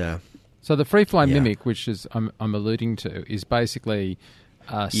the FreeFly Mimic, which is I'm alluding to, is basically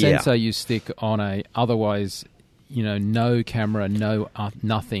a sensor you stick on a otherwise, no camera,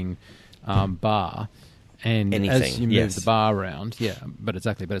 nothing bar, and anything, as you move the bar around, but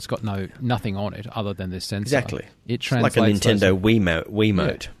it's got nothing on it other than this sensor. Exactly, it translates like a Nintendo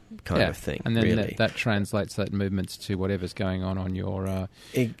Wiimote kind of thing. And then really. that translates that movements to whatever's going on your on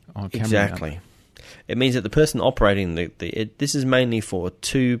camera. Exactly. It means that the person operating this is mainly for a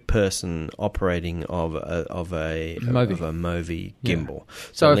 2-person operating of a Movi gimbal. Yeah.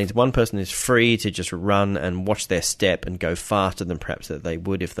 So it means one person is free to just run and watch their step and go faster than perhaps that they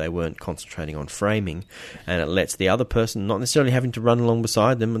would if they weren't concentrating on framing, and it lets the other person not necessarily having to run along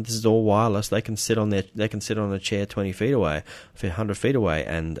beside them. And this is all wireless. They can sit on a chair 20 feet away, 100 feet away,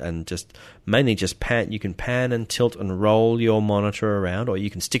 and just mainly just pan. You can pan and tilt and roll your monitor around, or you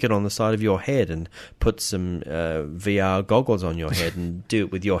can stick it on the side of your head and put some VR goggles on your head and do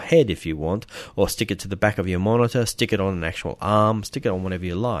it with your head if you want, or stick it to the back of your monitor, stick it on an actual arm, stick it on whatever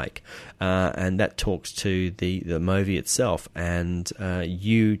you like, and that talks to the Movi itself, and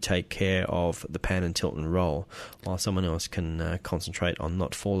you take care of the pan and tilt and roll while someone else can concentrate on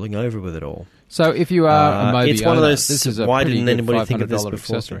not falling over with it all. So if you are a Movi it's one owner, of those, this is a why pretty didn't good anybody think of this $500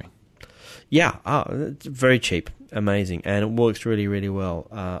 before? accessory. Yeah, it's very cheap, amazing, and it works really, really well.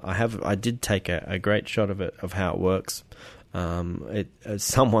 I did take a great shot of it, of how it works.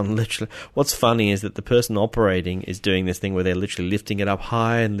 Someone literally. What's funny is that the person operating is doing this thing where they're literally lifting it up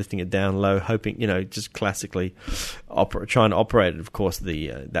high and lifting it down low, hoping, just classically trying to operate it. Of course,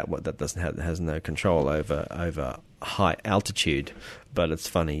 that has no control over high altitude. But it's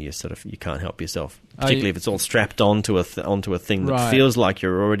funny, you can't help yourself, particularly if it's all strapped onto a thing that feels like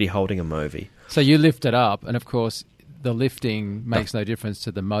you're already holding a Movi. So you lift it up, and of course, the lifting makes no difference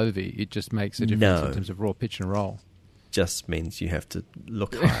to the Movi. It just makes a difference in terms of raw pitch and roll. Just means you have to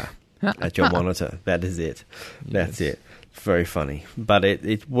look higher at your monitor. That is it. That's it. Very funny. But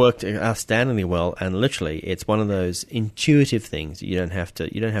it worked outstandingly well, and literally it's one of those intuitive things. You don't have to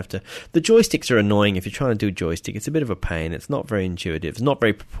the joysticks are annoying if you're trying to do a joystick. It's a bit of a pain. It's not very intuitive. It's not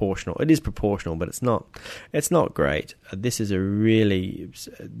very proportional. It is proportional, but it's not great. This is literally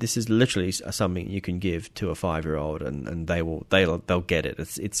something you can give to a 5-year-old and they'll get it.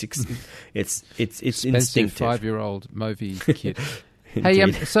 It's expensive instinctive. 5-year-old Movi kit.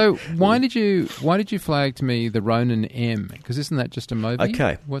 Hey, so why did you flag to me the Ronin M? Because isn't that just a Movi?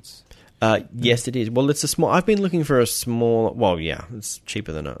 Okay. Yes, it is. Well, it's a small. I've been looking for a small. Well, yeah, it's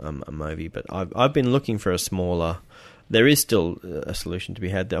cheaper than a Movi, but I've been looking for a smaller. There is still a solution to be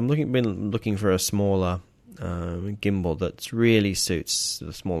had. Been looking for a smaller gimbal that really suits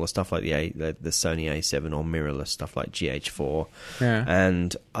the smaller stuff like the Sony A7 or mirrorless stuff like GH4. Yeah.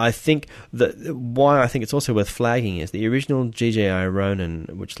 And I think that why I think it's also worth flagging is the original DJI Ronin,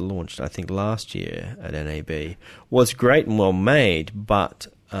 which launched I think last year at NAB, was great and well made, but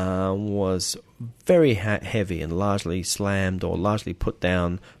was very heavy and largely slammed or largely put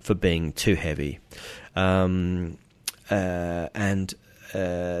down for being too heavy. And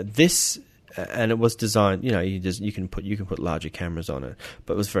it was designed, you can put larger cameras on it,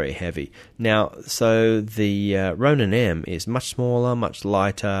 but it was very heavy. Now, so the Ronin M is much smaller, much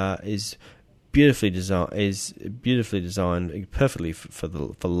lighter, is beautifully designed, perfectly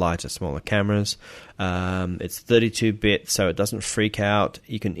for lighter, smaller cameras. It's 32-bit, so it doesn't freak out.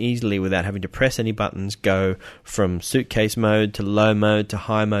 You can easily, without having to press any buttons, go from suitcase mode to low mode to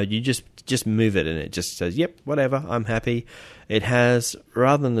high mode. You just move it, and it just says, "Yep, whatever, I'm happy." It has,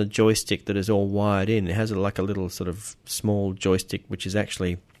 rather than the joystick that is all wired in, it has like a little sort of small joystick which is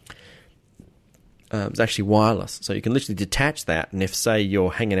actually it's actually wireless. So you can literally detach that, and if, say,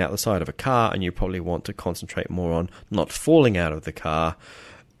 you're hanging out the side of a car and you probably want to concentrate more on not falling out of the car,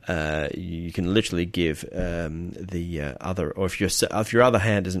 you can literally give the other, or if your other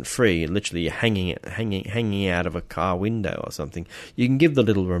hand isn't free, literally you're hanging out of a car window or something, you can give the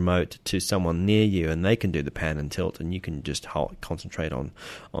little remote to someone near you, and they can do the pan and tilt, and you can just concentrate on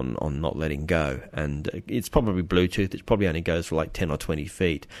not letting go. And it's probably Bluetooth. It probably only goes for like 10 or 20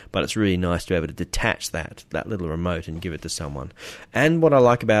 feet, but it's really nice to be able to detach that little remote and give it to someone. And what I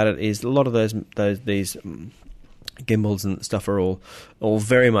like about it is a lot of these gimbals and stuff are all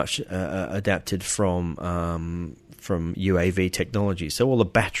very much adapted from UAV technology. So all the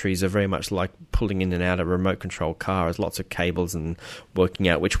batteries are very much like pulling in and out of a remote control car. There's lots of cables and working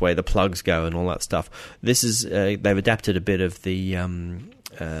out which way the plugs go and all that stuff. This is they've adapted a bit of the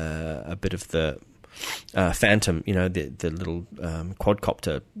Phantom, the little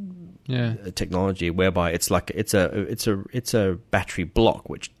quadcopter technology, whereby it's a battery block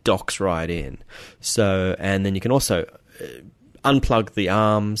which docks right in. So, and then you can also unplug the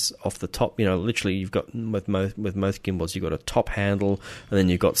arms off the top. Literally, you've got with most gimbals, you've got a top handle, and then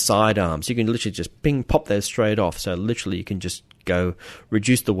you've got side arms. You can literally just pop those straight off. So literally, you can just go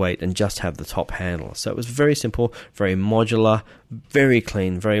reduce the weight and just have the top handle. So it was very simple, very modular, very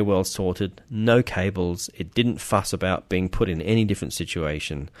clean, very well sorted, no cables. It didn't fuss about being put in any different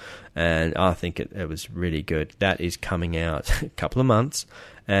situation, and I think it was really good. That is coming out a couple of months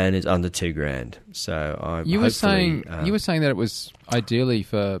and is under $2,000. So you were saying that it was ideally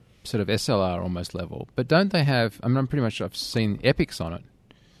for sort of SLR almost level, but don't they have? I mean, I've seen epics on it,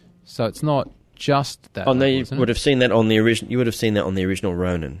 so it's not just that. Oh no, you would have seen that on the original. You would have seen that on the original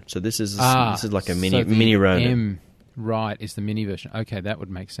Ronin. So this is like a mini Ronin. Right, is the mini version. Okay, that would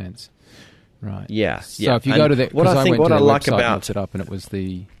make sense. Right. Yeah. So if you go to the, what I think, what I like about looked it up, and it was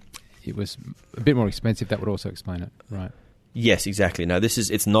a bit more expensive. That would also explain it. Right. Yes, exactly. No,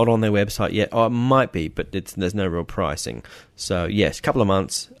 it's not on their website yet. Oh, it might be, but there's no real pricing. So yes, a couple of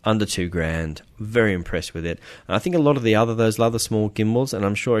months, under $2,000. Very impressed with it. And I think a lot of those other small gimbals, and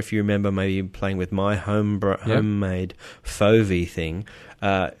I'm sure if you remember maybe playing with my homemade Fovi thing,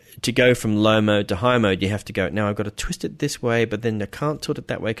 to go from low mode to high mode, you have to go, now I've got to twist it this way, but then I can't tilt it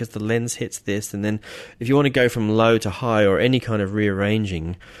that way because the lens hits this. And then if you want to go from low to high or any kind of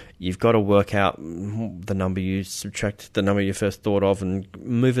rearranging, you've got to work out the number you subtract the number you first thought of and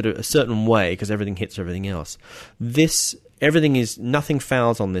move it a certain way because everything hits everything else. Nothing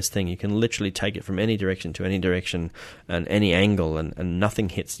fouls on this thing. You can literally take it from any direction to any direction and any angle, and nothing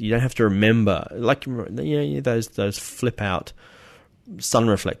hits. You don't have to remember, like those flip out sun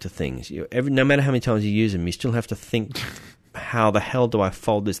reflector things. No matter how many times you use them, you still have to think, how the hell do I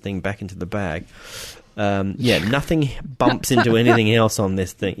fold this thing back into the bag? Nothing bumps into anything else on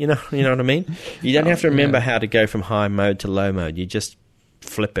this thing. You know what I mean? You don't have to remember how to go from high mode to low mode. You just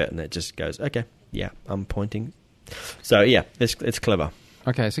flip it and it just goes, okay, yeah, I'm pointing. So yeah, it's clever.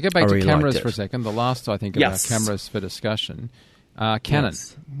 Okay, so get back to cameras for a second. The last, I think, of our cameras for discussion. Canon.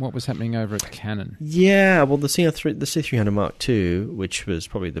 Yes. What was happening over at Canon? Yeah, well, the C300 Mark II, which was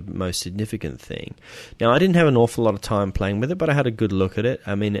probably the most significant thing. Now, I didn't have an awful lot of time playing with it, but I had a good look at it.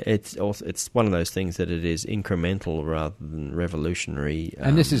 I mean, it's one of those things that it is incremental rather than revolutionary.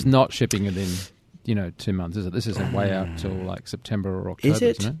 And this is not shipping within 2 months, is it? This isn't way out till like September or October,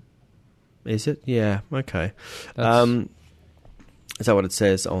 isn't it? Is it? Yeah. Okay. Is that what it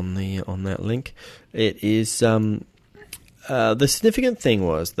says on that link? It is. The significant thing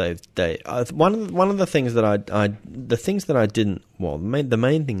was one of the things that I didn't. Well, the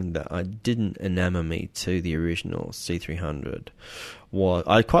main thing that I didn't enamor me to the original C300 was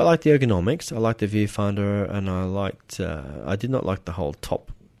I quite liked the ergonomics. I liked the viewfinder, and I did not like the whole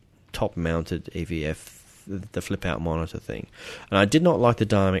top mounted EVF, the flip out monitor thing, and I did not like the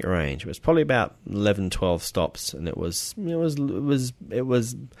dynamic range. It was probably about 11-12 stops, and it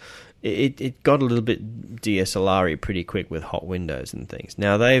got a little bit DSLR-y pretty quick with hot windows and things.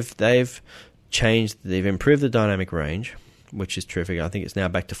 Now they've improved the dynamic range, which is terrific. I think it's now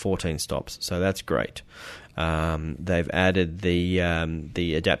back to 14 stops, so that's great. They've added the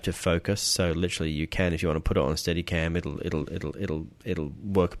adaptive focus, so literally you can, if you want to put it on a Steadicam, it'll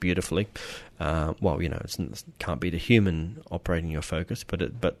work beautifully. It can't be the human operating your focus,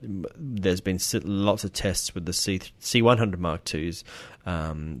 but there's been lots of tests with the C100 Mark II's,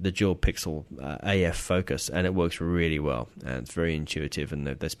 the dual pixel AF focus, and it works really well, and it's very intuitive, and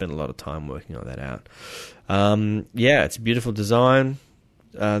they spent a lot of time working on that out. It's a beautiful design.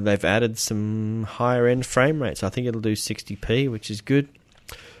 They've added some higher end frame rates. I think it'll do 60p, which is good.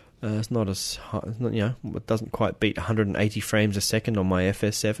 It's not as high, it doesn't quite beat 180 frames a second on my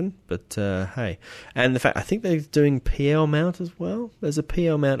FS7, but hey. And the fact, I think they're doing PL mount as well. There's a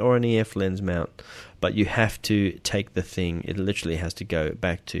PL mount or an EF lens mount, but you have to take the thing. It literally has to go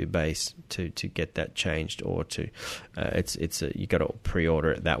back to base to get that changed, or to you got to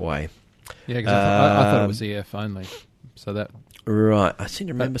pre-order it that way. Yeah, because I thought it was EF only, so that. Right, I seem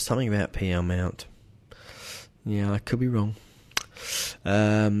to remember something about PL mount. Yeah, I could be wrong.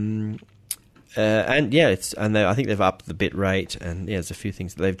 I think they've upped the bit rate, and there's a few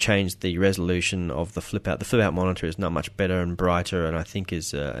things. They've changed the resolution of the flip out. The flip out monitor is not much better and brighter, and I think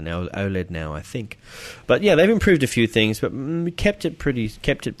is an OLED now, I think. But yeah, they've improved a few things, but kept it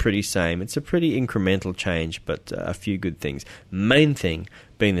pretty same. It's a pretty incremental change, but a few good things. Main thing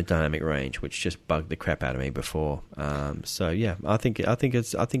being the dynamic range, which just bugged the crap out of me before. So yeah, I think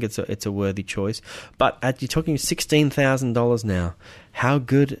it's a worthy choice. But you're talking $16,000 now. How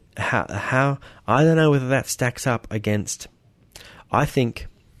good? How? I don't know whether that stacks up against. I think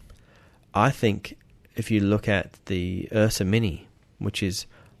if you look at the Ursa Mini, which is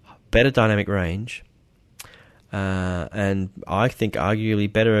better dynamic range, and I think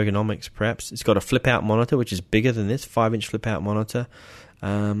arguably better ergonomics. Perhaps it's got a flip out monitor, which is bigger than this 5-inch flip out monitor.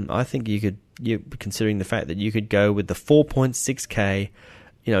 I think you you considering the fact that you could go with the 4.6K,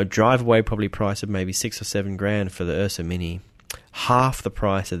 drive away probably price of maybe $6 or $7 for the Ursa Mini, half the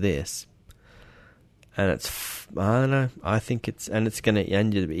price of this. And I don't know. I think it's going to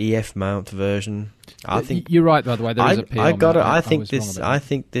end the EF mount version. I think you're right. By the way, there is a PL I got mount. it. I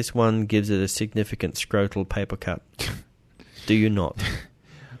think this one gives it a significant scrotal paper cut. Do you not?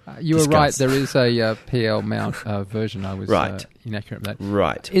 You were right. There is a PL mount version. I was inaccurate with that.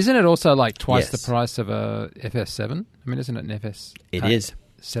 Right. Isn't it also like twice the price of a FS7? I mean, isn't it an FS? It is.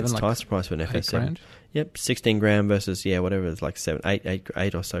 It's twice the price of an FS7. Yep, $16 versus whatever it's like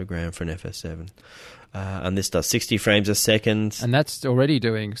eight or so grand for an FS7. And this does 60 frames a second. And that's already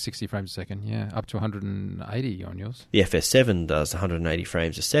doing 60 frames a second, up to 180 on yours. The FS7 does 180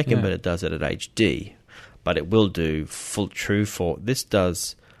 frames a second, but it does it at HD. But it will do true 4K. This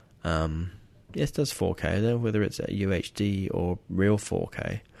does, it does 4K, though, whether it's at UHD or real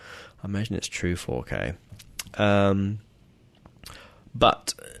 4K. I imagine it's true 4K.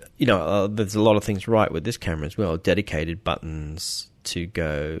 But, there's a lot of things right with this camera as well. Dedicated buttons to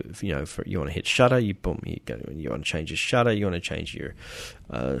go, for you want to hit shutter, you want to change your shutter, you want to change your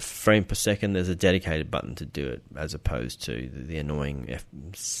frame per second. There's a dedicated button to do it, as opposed to the annoying,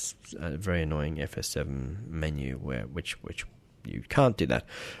 very annoying FS7 menu which you can't do that.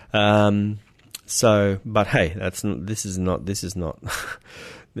 But hey, this is not this is not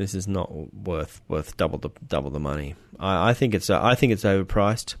worth double the money. I think it's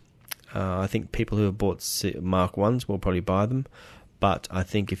overpriced. I think people who have bought Mark 1s will probably buy them. But I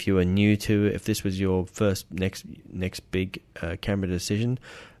think if you are new to it, if this was your first next big camera decision,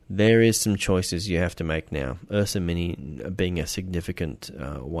 there is some choices you have to make now. Ursa Mini being a significant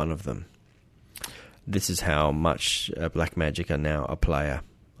one of them. This is how much Blackmagic are now a player,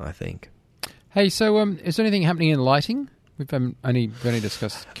 I think. Hey, so is there anything happening in lighting? We've only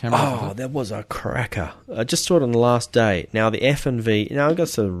discussed cameras. Oh, that was a cracker. I just saw it on the last day. Now the F&V. I've got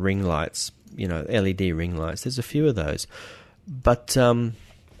some ring lights, LED ring lights. There's a few of those. But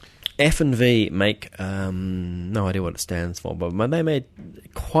F&V make, no idea what it stands for, but they made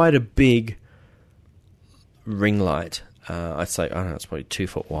quite a big ring light. I'd say, I don't know, it's probably 2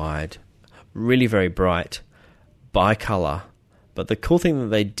 foot wide, really very bright, bi-color. But the cool thing that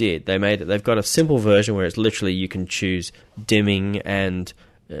they did, they've got a simple version where it's literally you can choose dimming and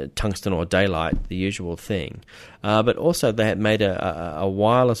tungsten or daylight, the usual thing. But also they had made a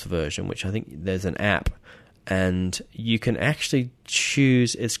wireless version, which I think there's an app. And you can actually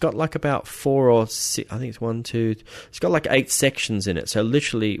choose. It's got like about 4 or 6. I think it's 1, 2. It's got like 8 sections in it. So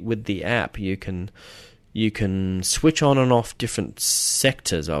literally, with the app, you can switch on and off different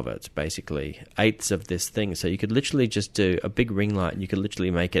sectors of it. Basically, eighths of this thing. So you could literally just do a big ring light, and you could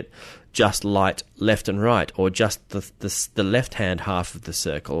literally make it just light left and right, or just the left hand half of the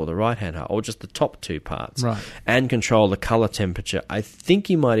circle, or the right hand half, or just the top 2 parts, right? And control the color temperature. I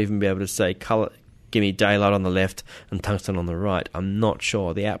think you might even be able to say color. Give me daylight on the left and tungsten on the right. I'm not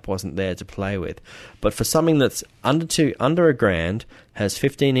sure. The app wasn't there to play with. But for something that's under $1,000, has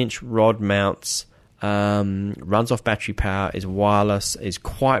 15-inch rod mounts, runs off battery power, is wireless, is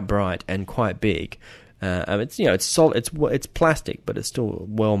quite bright and quite big. It's solid. It's plastic, but it's still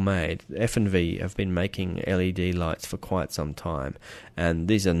well made. F&V have been making LED lights for quite some time, and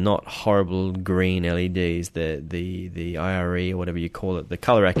these are not horrible green LEDs. The IRE or whatever you call it, the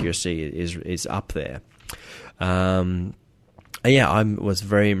color accuracy is up there. I was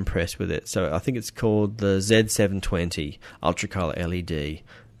very impressed with it. So I think it's called the Z720 Ultra Color LED.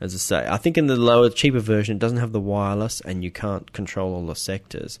 As I say, I think in the cheaper version, it doesn't have the wireless, and you can't control all the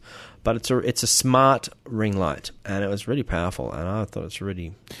sectors. But it's a smart ring light, and it was really powerful, and I thought it's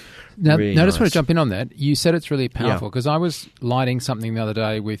really now, really now I nice. just want to jump in on that. You said it's really powerful, because I was lighting something the other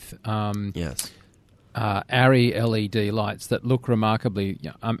day with ARRI LED lights that look remarkably...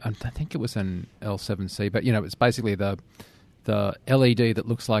 I think it was an L7C, but it's basically the LED that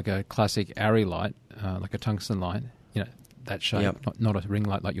looks like a classic ARRI light, like a tungsten light, that shape, not a ring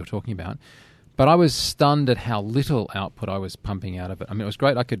light like you're talking about. But I was stunned at how little output I was pumping out of it. I mean, it was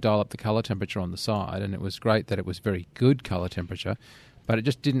great I could dial up the color temperature on the side, and it was great that it was very good color temperature, but it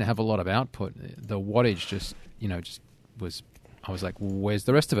just didn't have a lot of output. The wattage just was... I was like, where's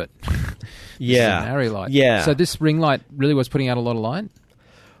the rest of it? Yeah. An ARRI light. Yeah. So this ring light really was putting out a lot of light?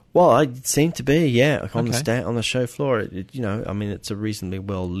 Well, it seemed to be, on the show floor. It's a reasonably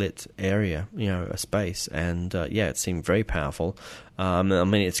well lit area, a space, and it seemed very powerful.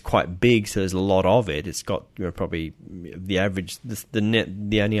 It's quite big, so there's a lot of it. It's got probably the average.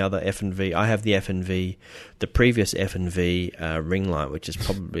 The only other F&V I have, the F&V, the previous F&V ring light, which is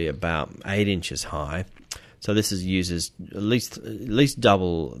probably about 8 inches high. So this uses at least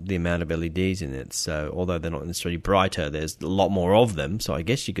double the amount of LEDs in it. So although they're not necessarily brighter, there's a lot more of them. So I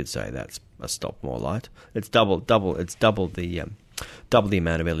guess you could say that's a stop more light. It's double the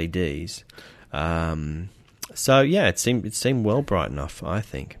amount of LEDs. So yeah, it seemed well bright enough. I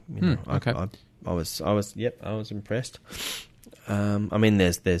think. Okay. I was impressed. I mean,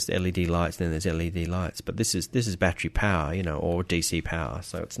 there's LED lights, then there's LED lights, but this is battery power, or DC power.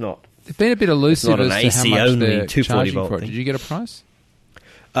 So it's not. They've been a bit elusive as to AC how much only, they're 240 charging volt for it. thing. Did you get a price?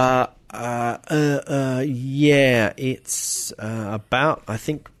 Yeah, it's about, I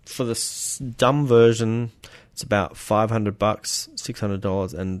think for the dumb version, it's about $500,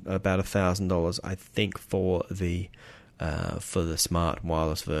 $600, and about $1,000, I think, for the smart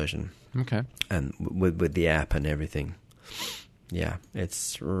wireless version. Okay. And with the app and everything. Yeah,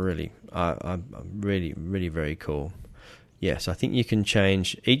 it's really, really, really very cool. Yes, I think you can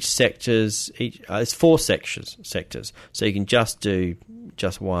change each sectors. It's 4 sectors, so you can just do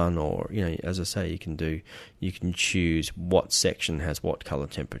just one, or as I say, you can choose what section has what color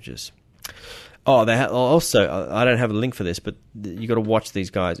temperatures. Oh, they also. I don't have a link for this, but you got to watch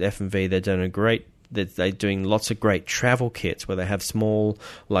these guys. F&V. They're doing a great. They're doing lots of great travel kits where they have small,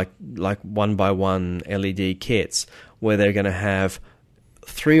 like 1x1 LED kits, where they're going to have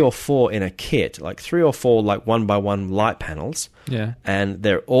 3 or 4 in a kit, like 3 or 4 like 1x1 light panels. Yeah. And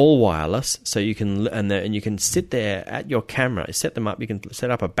they're all wireless, so you can and you can sit there at your camera, set them up. You can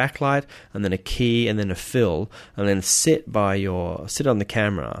set up a backlight and then a key and then a fill, and then sit on the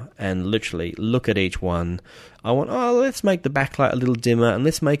camera and literally look at each one. Let's make the backlight a little dimmer and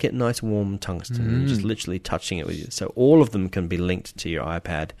let's make it nice warm tungsten. And just literally touching it with you. So all of them can be linked to your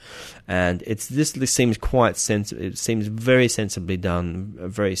iPad. And this seems quite sensible. It seems very sensibly done,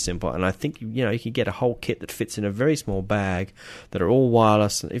 very simple. And I think you can get a whole kit that fits in a very small bag that are all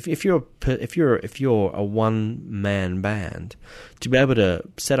wireless. If you're a one-man band, to be able to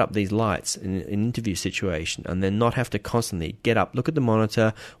set up these lights in an interview situation and then not have to constantly get up, look at the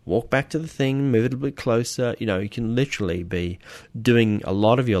monitor, walk back to the thing, move it a bit closer. You can literally be doing a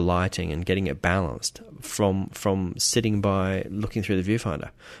lot of your lighting and getting it balanced from sitting by looking through the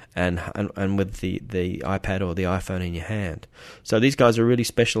viewfinder and with the iPad or the iPhone in your hand. So these guys are really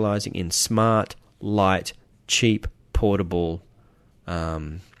specializing in smart, light, cheap, portable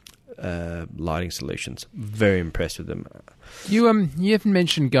lighting solutions. Very impressed with them. You haven't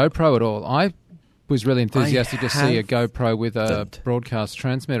mentioned GoPro at all. I was really enthusiastic to see a GoPro with a broadcast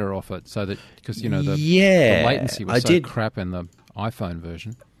transmitter off it, so that because the latency was crap in the iPhone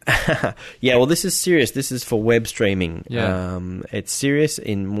version. Yeah, well, this is serious. This is for web streaming. Yeah. It's serious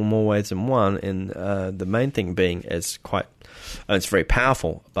in more ways than one, and the main thing being it's very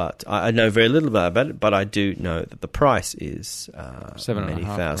powerful, but I know very little about it, but I do know that the price is many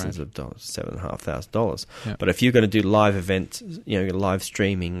thousands of dollars, $7,500. Yeah. But if you're going to do live events, live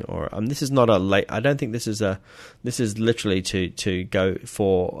streaming, or this is not I don't think this is literally to go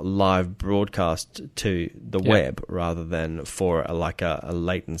for live broadcast to the web rather than for a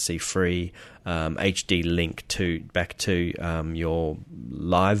latency-free HD link back to your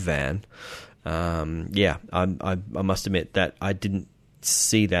live van. I must admit that I didn't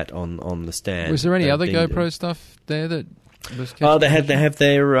see that on the stand. Was there any other GoPro stuff there that was? They had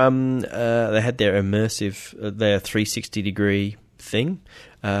their immersive, their 360-degree thing,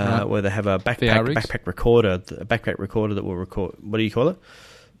 right, where they have a backpack recorder that will record. What do you call it?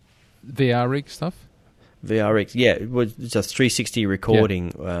 VR rig stuff. VRX, yeah, it was just 360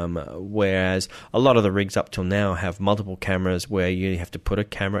 recording. Yeah. Whereas a lot of the rigs up till now have multiple cameras, where you have to put you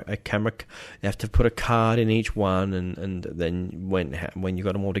have to put a card in each one, and then when you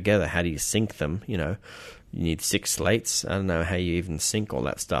got them all together, how do you sync them? You need 6 slates. I don't know how you even sync all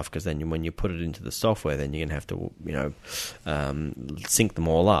that stuff, because then when you put it into the software, then you're going to have to sync them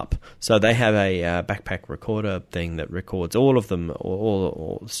all up. So they have a backpack recorder thing that records all of them,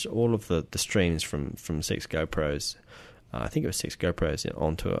 all of the streams from 6 GoPros. I think it was 6 GoPros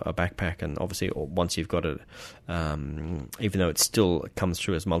onto a backpack, and obviously once you've got it, even though it still comes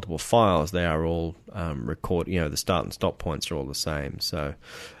through as multiple files, they are all the start and stop points are all the same. So.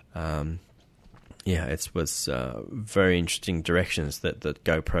 Yeah, it was very interesting directions that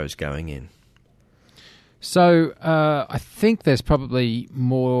GoPro's going in. So I think there's probably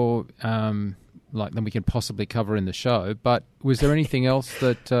more than we can possibly cover in the show. But was there anything else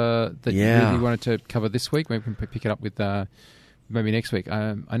that you really wanted to cover this week? Maybe we can pick it up with maybe next week.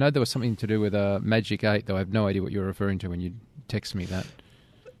 I know there was something to do with Magic 8, though I have no idea what you're referring to when you text me that.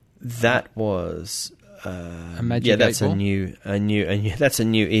 That was. A Magic 8 that's ball? a new that's a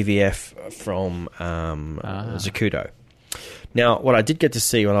new EVF from Zacuto. Now, what I did get to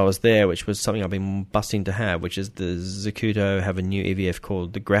see while I was there, which was something I've been busting to have, which is the Zacuto have a new EVF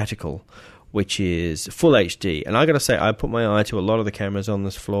called the Gratical, which is full HD. And I got to say, I put my eye to a lot of the cameras on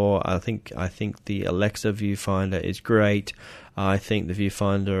this floor. I think the Alexa viewfinder is great. I think the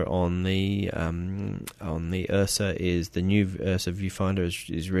viewfinder on the Ursa is the new Ursa viewfinder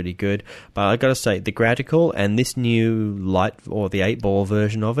is really good. But I got to say, the Gratical and this new light or the 8-ball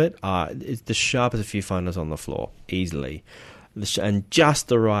version of it is the sharpest viewfinders on the floor easily, and just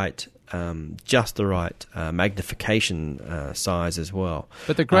the right magnification size as well.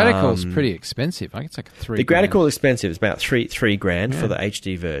 But the Gratical's pretty expensive. I think it's like $3,000. The Gratical is expensive. It's about $3,000 for the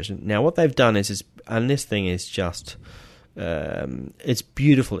HD version. Now, what they've done is and this thing is just, it's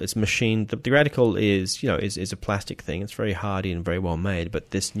beautiful. It's machined. The Gratical is a plastic thing. It's very hardy and very well made.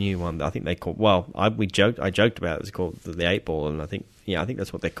 But this new one, I think they call. Well, I joked about it. It's called the 8-ball, and I think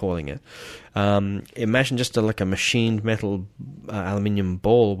that's what they're calling it. Imagine just like a machined metal aluminium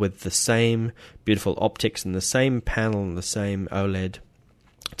ball with the same beautiful optics and the same panel and the same OLED,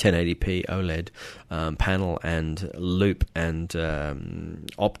 1080p OLED panel and loop and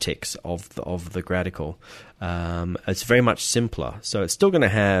optics of the Gratical. It's very much simpler, so it's still going to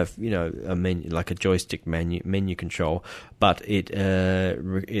have a menu, like a joystick menu control, but it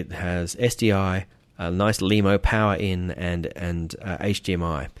has SDI. A nice LEMO power in and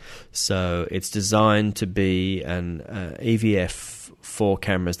HDMI. So it's designed to be an EVF for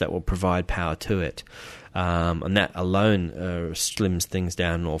cameras that will provide power to it. And that alone slims things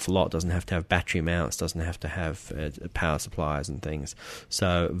down an awful lot. Doesn't have to have battery mounts, doesn't have to have power supplies and things.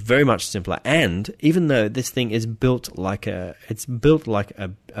 So very much simpler. And even though this thing is built like a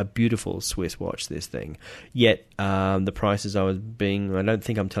beautiful Swiss watch, this thing, yet the prices I don't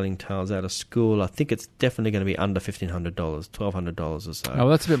think I'm telling tales out of school. I think it's definitely going to be under $1,500, $1,200 or so. Oh,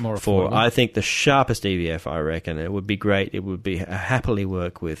 that's a bit more affordable. For I think the sharpest EVF, I reckon it would be great. It would be happily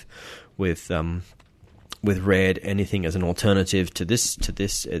work with Red, anything as an alternative to this,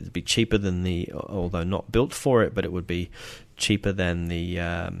 it'd be cheaper than although not built for it, but it would be cheaper than the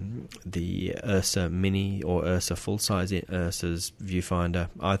Ursa Mini or Ursa full size Ursa's viewfinder.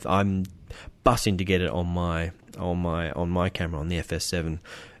 I'm busting to get it on my camera on the FS7,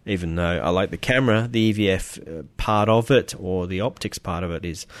 even though I like the camera. The EVF part of it or the optics part of it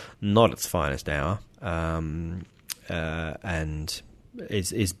is not its finest hour, and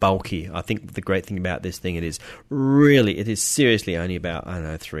is bulky. I think the great thing about this thing, it is seriously only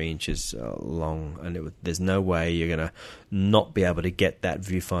about 3 inches long, and there's no way you're gonna not be able to get that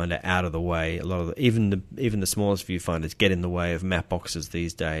viewfinder out of the way. A lot of even the smallest viewfinders get in the way of map boxes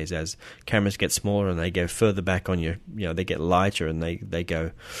these days. As cameras get smaller and they go further back on your, they get lighter and they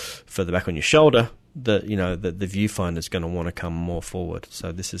go further back on your shoulder, the viewfinder's going to want to come more forward.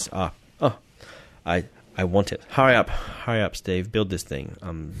 So this is I want it. Hurry up, Steve. Build this thing.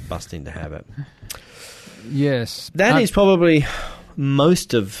 I'm busting to have it. Yes. That is probably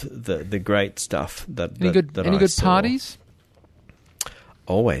most of the great stuff that Any good saw. parties?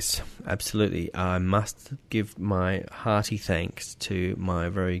 Always. Absolutely. I must give my hearty thanks to my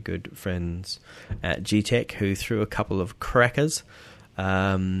very good friends at G-Tech who threw a couple of crackers.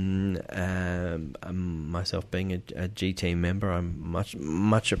 Myself being a G-Team member, I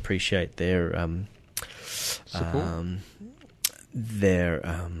much appreciate their support. Their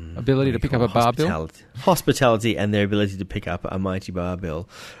ability to pick up a bar bill, hospitality, and their ability to pick up a mighty bar bill,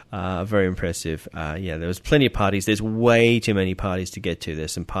 very impressive. There was plenty of parties. There's way too many parties to get to.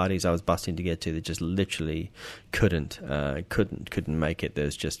 There's some parties I was busting to get to that just literally couldn't make it.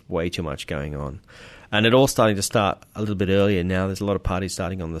 There's just way too much going on, and it all starting to start a little bit earlier now. There's a lot of parties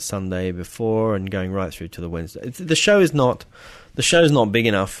starting on the Sunday before and going right through to the Wednesday. The show's not big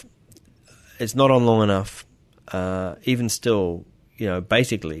enough. It's not on long enough. Even still,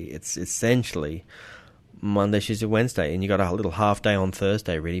 basically, it's essentially Monday, Tuesday, Wednesday, and you got a little half day on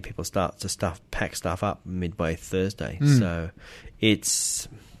Thursday. Really, people start to pack stuff up midway Thursday. So it's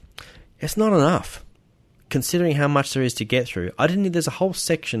not enough, considering how much there is to get through. There's a whole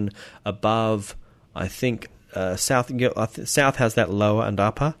section above. I think South has that lower and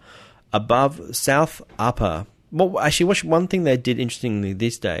upper. Above South upper. Well, actually, one thing they did interestingly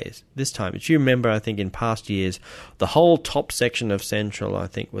this time, if you remember, I think in past years, the whole top section of Central, I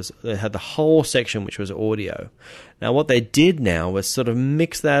think, they had the whole section which was audio. Now, what they did now was sort of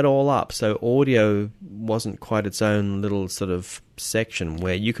mix that all up, so audio wasn't quite its own little sort of section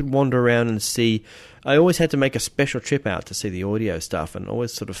where you could wander around and see. I always had to make a special trip out to see the audio stuff, and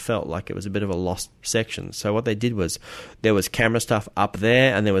always sort of felt like it was a bit of a lost section. So what they did was there was camera stuff up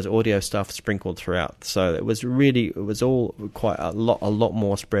there, and there was audio stuff sprinkled throughout. So it was all quite a lot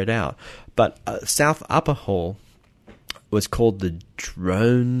more spread out. But South Upper Hall, was called the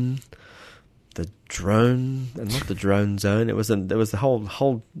drone, and not the drone zone. There was the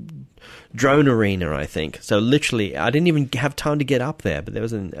whole drone arena, I think. So literally, I didn't even have time to get up there, but there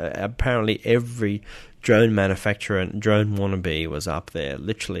was apparently every drone manufacturer and drone wannabe was up there.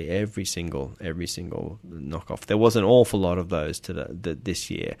 Literally every single knockoff. There was an awful lot of those this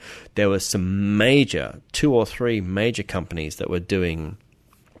year. There was some 2 or 3 major companies that were doing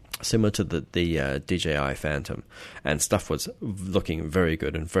similar to the DJI Phantom, and stuff was looking very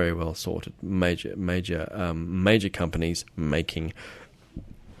good and very well sorted. Major companies making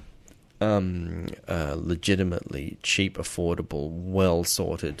legitimately cheap, affordable, well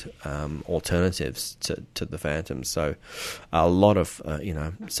sorted alternatives to the Phantom. So a lot of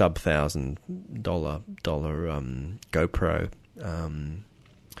sub $1,000 GoPro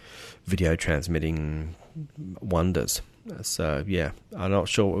video transmitting wonders. So yeah, I'm not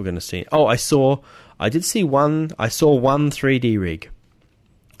sure what we're going to see. Oh, I saw one 3D rig,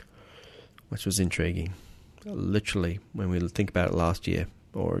 which was intriguing. Literally, when we think about it last year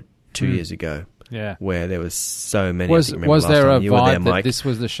or 2 years ago, where there was so many. Was there a vibe that this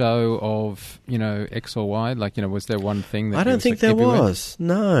was the show of X or Y? Like was there one thing that I don't think there was.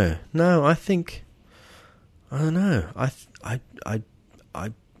 No. I don't know.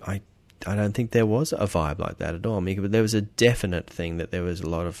 I don't think there was a vibe like that at all. I mean, but there was a definite thing that there was a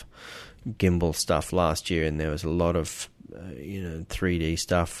lot of gimbal stuff last year, and there was a lot of 3D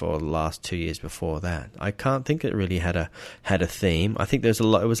stuff for the last 2 years before that. I can't think it really had a theme. I think it was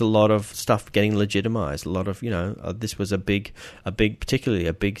a lot of stuff getting legitimized. A lot of this was a big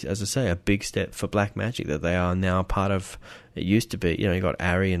as I say, a big step for Blackmagic that they are now part of. It used to be you got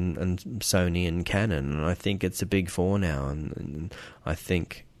Arri and Sony and Canon, and I think it's a big four now, and I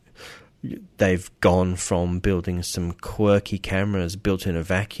think they've gone from building some quirky cameras built in a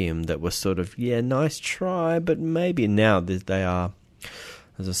vacuum that was sort of, nice try, but maybe now they are,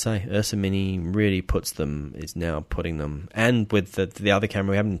 as I say, Ursa Mini really is now putting them, and with the other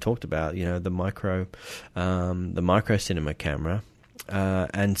camera we haven't talked about, the micro cinema camera,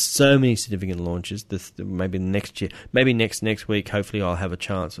 and so many significant launches. Maybe next year, maybe next week, hopefully I'll have a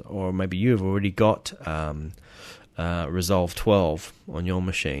chance, or maybe you've already got Resolve 12 on your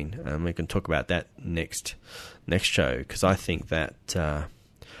machine, and we can talk about that next show, because I think that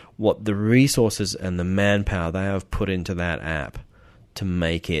what the resources and the manpower they have put into that app to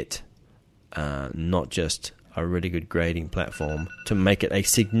make it not just a really good grading platform, to make it a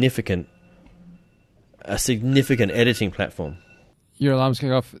significant editing platform. Your alarm's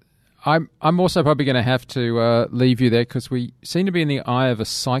going off. I'm also probably going to have to leave you there, because we seem to be in the eye of a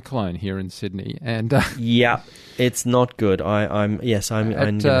cyclone here in Sydney, and yeah, it's not good. I'm going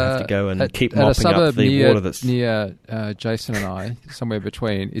to have to go and keep mopping up the water that's near Jason and I, somewhere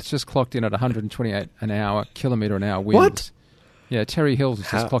between. It's just clocked in at 128 kilometre an hour winds. What? Yeah, Terry Hills has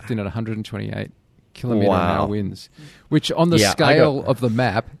just clocked in at 128 kilometre an hour winds, which on the scale of the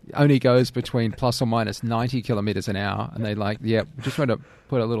map only goes between plus or minus 90 kilometres an hour, and they we just want to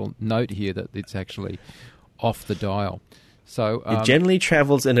put a little note here that it's actually off the dial. So it generally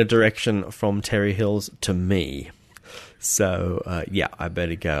travels in a direction from Terry Hills to me. So I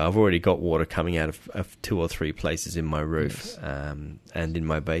better go. I've already got water coming out of 2 or 3 places in my roof, and in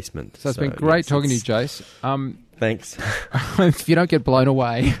my basement. So it's been great talking to you, Jace. Thanks. If you don't get blown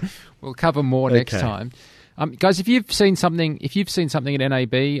away, we'll cover more next time. Guys, if you've seen something at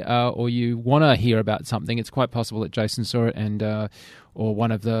NAB, or you want to hear about something, it's quite possible that Jason saw it, and or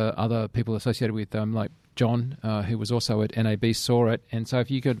one of the other people associated with like John, who was also at NAB, saw it. And so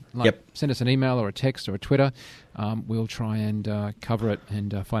if you could send us an email or a text or a Twitter, we'll try and cover it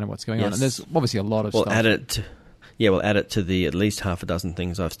and find out what's going on. And there's obviously a lot of stuff. We'll add it to the at least half a dozen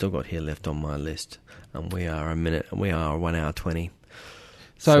things I've still got here left on my list. And we are 1 hour 20.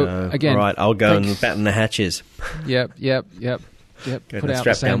 So again, all right, I'll go and batten the hatches. Yep. Put out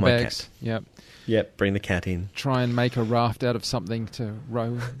the sandbags. Yep, bring the cat in. Try and make a raft out of something to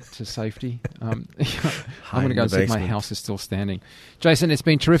row to safety. I'm going to go and see if my house is still standing. Jason, it's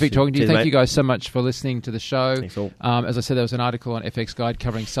been terrific talking to you. Thank you guys so much for listening to the show. Thanks all. As I said, there was an article on FX Guide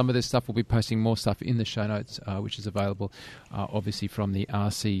covering some of this stuff. We'll be posting more stuff in the show notes, which is available, obviously, from the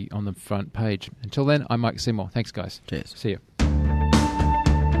RC on the front page. Until then, I'm Mike Seymour. Thanks, guys. Cheers. See you.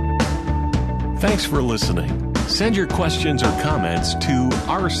 Thanks for listening. Send your questions or comments to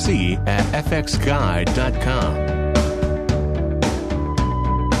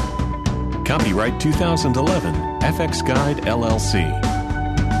rc@fxguide.com. Copyright 2011, FX Guide, LLC.